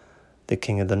 The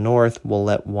king of the north will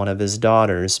let one of his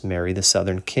daughters marry the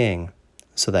southern king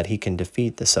so that he can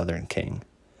defeat the southern king.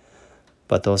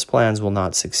 But those plans will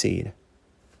not succeed.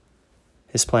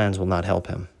 His plans will not help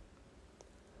him.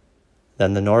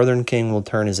 Then the northern king will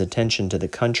turn his attention to the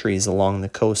countries along the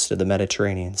coast of the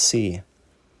Mediterranean Sea.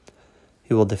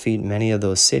 He will defeat many of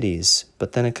those cities,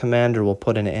 but then a commander will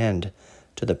put an end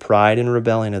to the pride and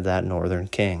rebellion of that northern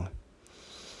king.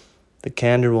 The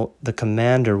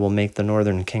commander will make the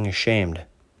northern king ashamed.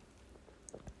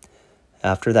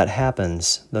 After that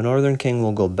happens, the northern king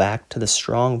will go back to the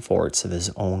strong forts of his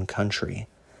own country,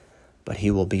 but he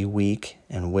will be weak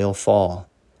and will fall.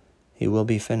 He will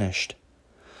be finished.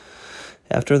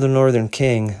 After the northern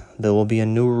king, there will be a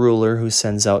new ruler who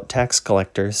sends out tax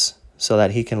collectors so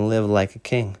that he can live like a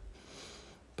king.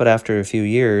 But after a few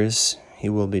years, he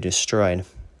will be destroyed,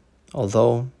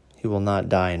 although he will not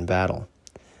die in battle.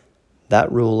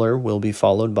 That ruler will be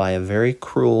followed by a very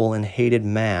cruel and hated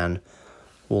man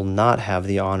who will not have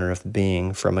the honor of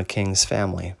being from a king's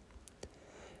family.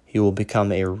 He will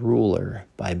become a ruler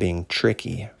by being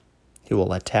tricky. He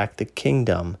will attack the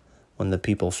kingdom when the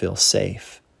people feel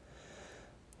safe.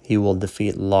 He will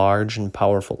defeat large and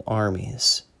powerful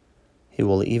armies. He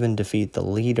will even defeat the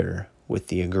leader with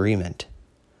the agreement.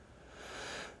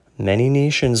 Many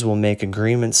nations will make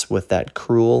agreements with that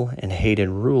cruel and hated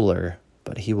ruler,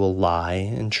 but he will lie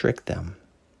and trick them.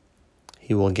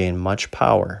 He will gain much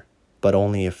power, but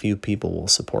only a few people will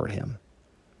support him.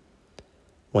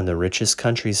 When the richest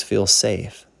countries feel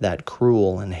safe, that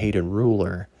cruel and hated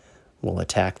ruler will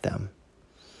attack them.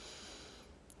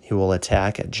 He will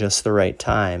attack at just the right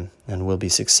time and will be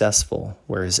successful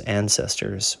where his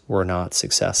ancestors were not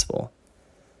successful.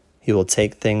 He will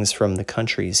take things from the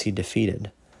countries he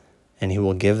defeated, and he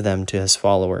will give them to his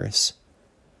followers.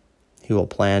 He will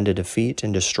plan to defeat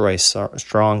and destroy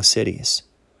strong cities.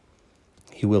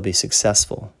 He will be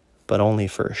successful, but only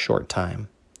for a short time.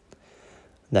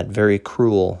 That very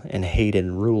cruel and hated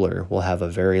ruler will have a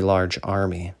very large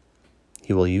army.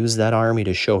 He will use that army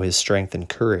to show his strength and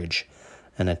courage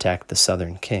and attack the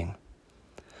southern king.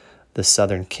 The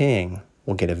southern king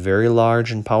will get a very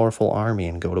large and powerful army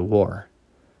and go to war.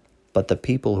 But the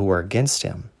people who are against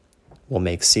him will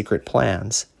make secret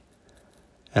plans,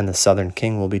 and the southern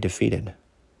king will be defeated.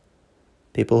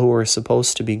 People who are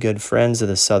supposed to be good friends of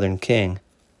the southern king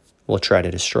will try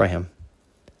to destroy him.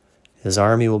 His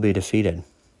army will be defeated.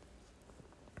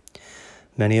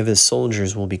 Many of his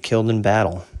soldiers will be killed in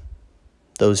battle.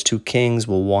 Those two kings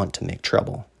will want to make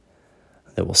trouble.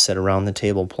 They will sit around the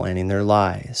table planning their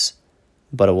lies,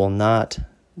 but it will not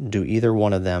do either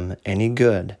one of them any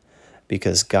good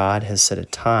because God has set a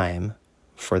time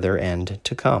for their end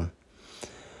to come.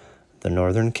 The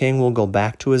northern king will go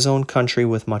back to his own country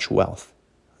with much wealth.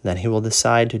 Then he will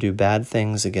decide to do bad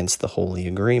things against the holy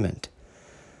agreement.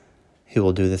 He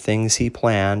will do the things he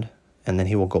planned, and then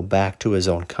he will go back to his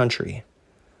own country.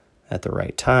 At the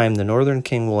right time, the northern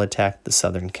king will attack the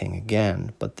southern king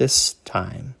again, but this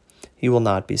time he will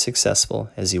not be successful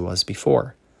as he was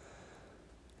before.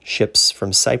 Ships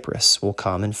from Cyprus will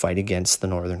come and fight against the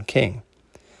northern king.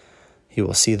 He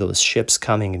will see those ships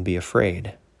coming and be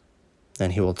afraid.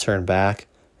 Then he will turn back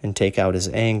and take out his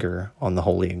anger on the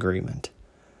holy agreement.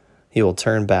 He will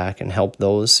turn back and help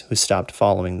those who stopped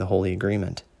following the holy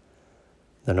agreement.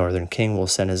 The northern king will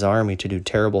send his army to do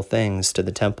terrible things to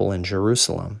the temple in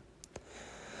Jerusalem.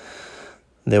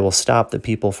 They will stop the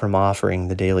people from offering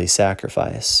the daily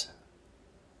sacrifice.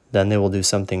 Then they will do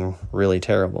something really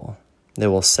terrible. They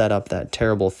will set up that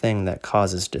terrible thing that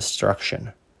causes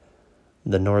destruction.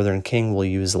 The northern king will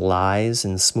use lies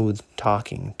and smooth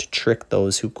talking to trick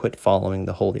those who quit following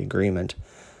the holy agreement,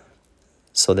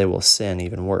 so they will sin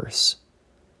even worse.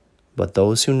 But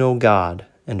those who know God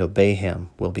and obey him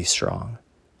will be strong.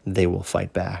 They will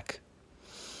fight back.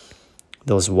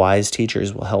 Those wise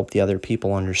teachers will help the other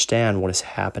people understand what is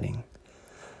happening.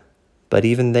 But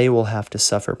even they will have to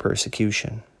suffer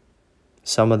persecution.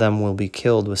 Some of them will be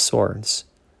killed with swords.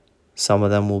 Some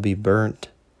of them will be burnt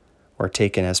or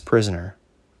taken as prisoner.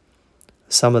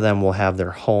 Some of them will have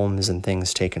their homes and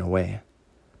things taken away.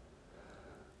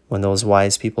 When those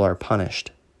wise people are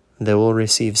punished, they will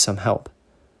receive some help,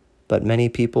 but many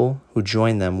people who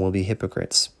join them will be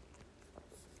hypocrites.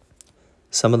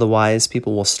 Some of the wise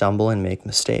people will stumble and make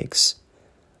mistakes,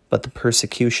 but the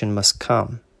persecution must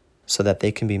come so that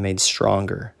they can be made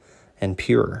stronger and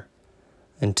purer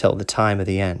until the time of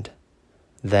the end.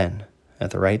 Then,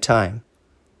 at the right time,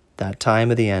 that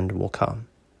time of the end will come.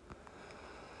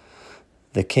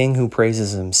 The king who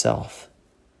praises himself.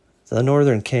 The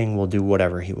northern king will do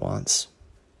whatever he wants.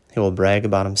 He will brag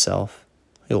about himself.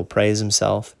 He will praise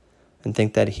himself and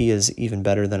think that he is even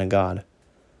better than a god.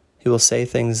 He will say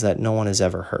things that no one has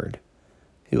ever heard.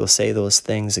 He will say those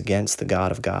things against the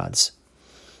God of gods.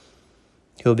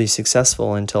 He will be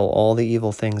successful until all the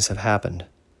evil things have happened.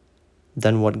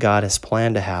 Then what God has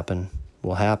planned to happen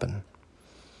will happen.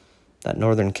 That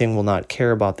northern king will not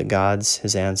care about the gods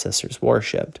his ancestors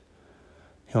worshipped.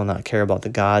 He will not care about the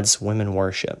gods women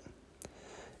worship.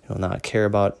 He will not care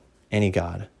about any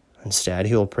god. Instead,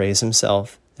 he will praise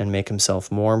himself and make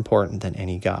himself more important than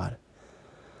any god.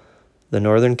 The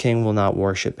northern king will not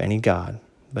worship any god,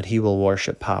 but he will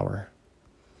worship power.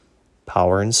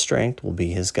 Power and strength will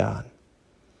be his god.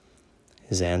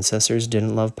 His ancestors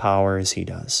didn't love power as he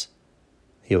does.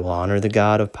 He will honor the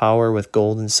god of power with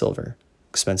gold and silver,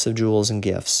 expensive jewels and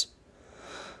gifts.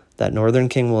 That northern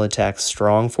king will attack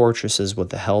strong fortresses with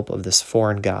the help of this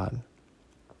foreign god.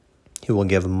 He will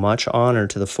give much honor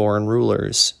to the foreign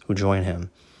rulers who join him.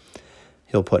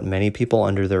 He will put many people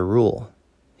under their rule.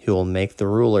 He will make the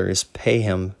rulers pay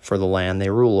him for the land they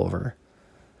rule over.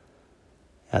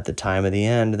 At the time of the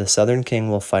end, the southern king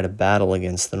will fight a battle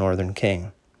against the northern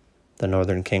king. The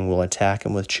northern king will attack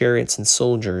him with chariots and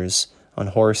soldiers on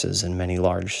horses and many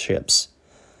large ships.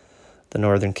 The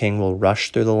northern king will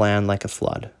rush through the land like a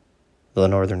flood. The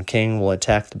northern king will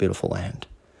attack the beautiful land.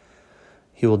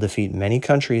 He will defeat many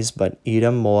countries, but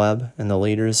Edom, Moab, and the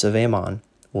leaders of Ammon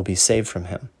will be saved from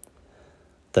him.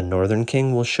 The northern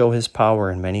king will show his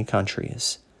power in many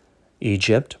countries.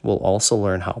 Egypt will also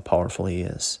learn how powerful he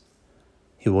is.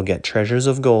 He will get treasures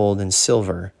of gold and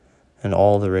silver and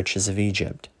all the riches of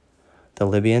Egypt. The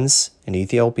Libyans and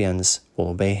Ethiopians will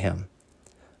obey him.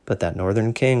 But that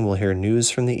northern king will hear news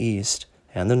from the east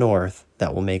and the north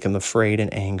that will make him afraid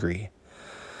and angry.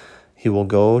 He will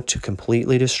go to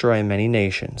completely destroy many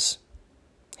nations.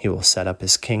 He will set up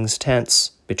his king's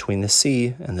tents between the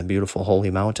sea and the beautiful holy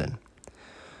mountain.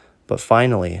 But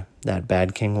finally, that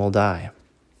bad king will die.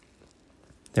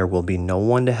 There will be no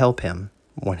one to help him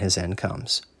when his end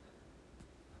comes.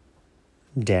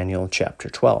 Daniel chapter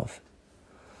 12.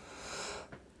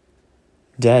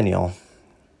 Daniel.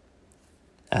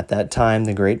 At that time,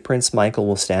 the great prince Michael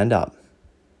will stand up.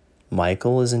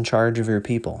 Michael is in charge of your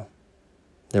people.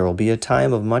 There will be a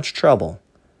time of much trouble,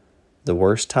 the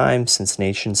worst time since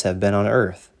nations have been on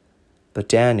earth. But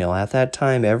Daniel, at that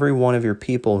time, every one of your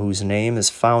people whose name is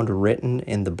found written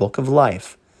in the book of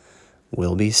life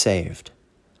will be saved.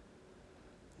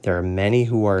 There are many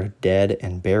who are dead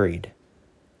and buried.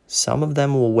 Some of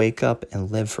them will wake up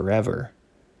and live forever,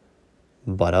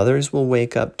 but others will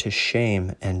wake up to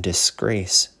shame and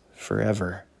disgrace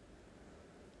forever.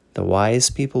 The wise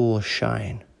people will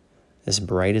shine as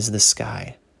bright as the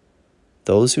sky.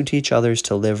 Those who teach others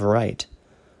to live right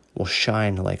will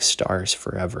shine like stars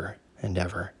forever and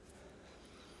ever.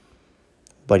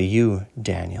 But you,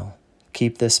 Daniel,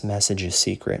 keep this message a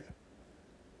secret.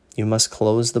 You must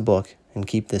close the book and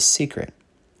keep this secret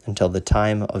until the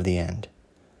time of the end.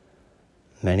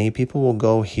 Many people will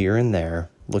go here and there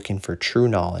looking for true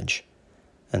knowledge,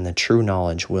 and the true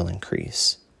knowledge will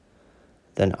increase.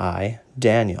 Then I,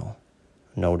 Daniel,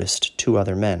 noticed two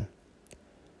other men.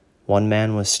 One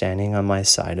man was standing on my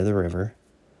side of the river,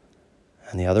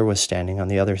 and the other was standing on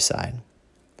the other side.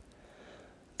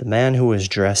 The man who was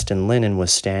dressed in linen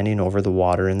was standing over the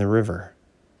water in the river.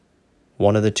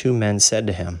 One of the two men said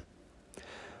to him,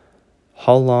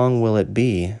 "How long will it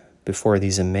be before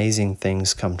these amazing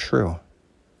things come true?"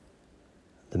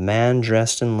 The man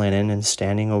dressed in linen and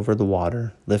standing over the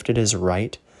water lifted his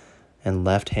right and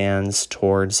left hands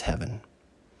towards heaven.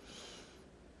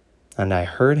 and I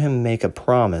heard him make a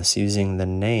promise using the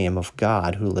name of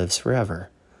God who lives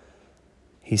forever.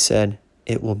 He said,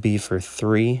 "It will be for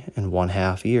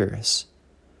 3.5 years.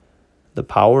 The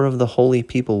power of the holy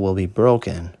people will be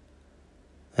broken,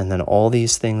 and then all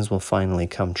these things will finally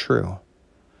come true."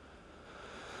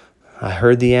 I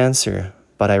heard the answer,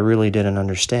 but I really didn't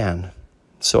understand.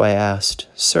 So I asked,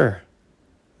 "Sir,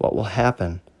 what will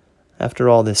happen after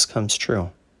all this comes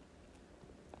true?"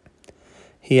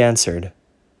 He answered,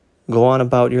 "Go on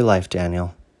about your life,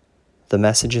 Daniel. The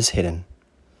message is hidden.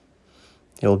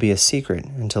 It will be a secret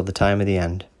until the time of the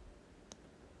end.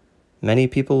 Many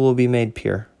people will be made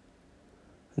pure.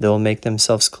 They will make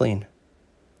themselves clean,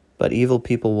 but evil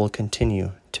people will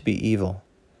continue to be evil.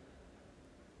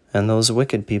 And those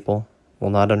wicked people will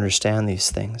not understand these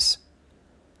things,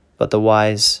 but the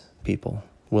wise people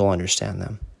will understand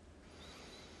them.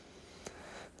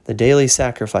 The daily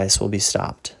sacrifice will be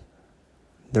stopped.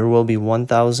 There will be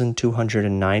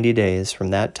 1,290 days from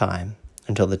that time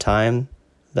until the time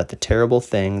that the terrible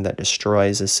thing that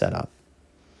destroys is set up.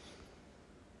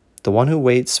 The one who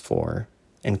waits for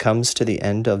and comes to the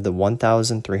end of the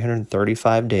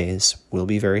 1,335 days will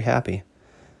be very happy.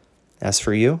 As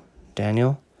for you,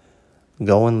 Daniel,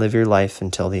 go and live your life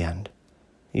until the end.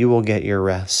 You will get your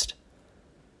rest.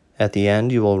 At the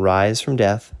end, you will rise from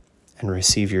death and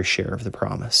receive your share of the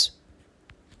promise."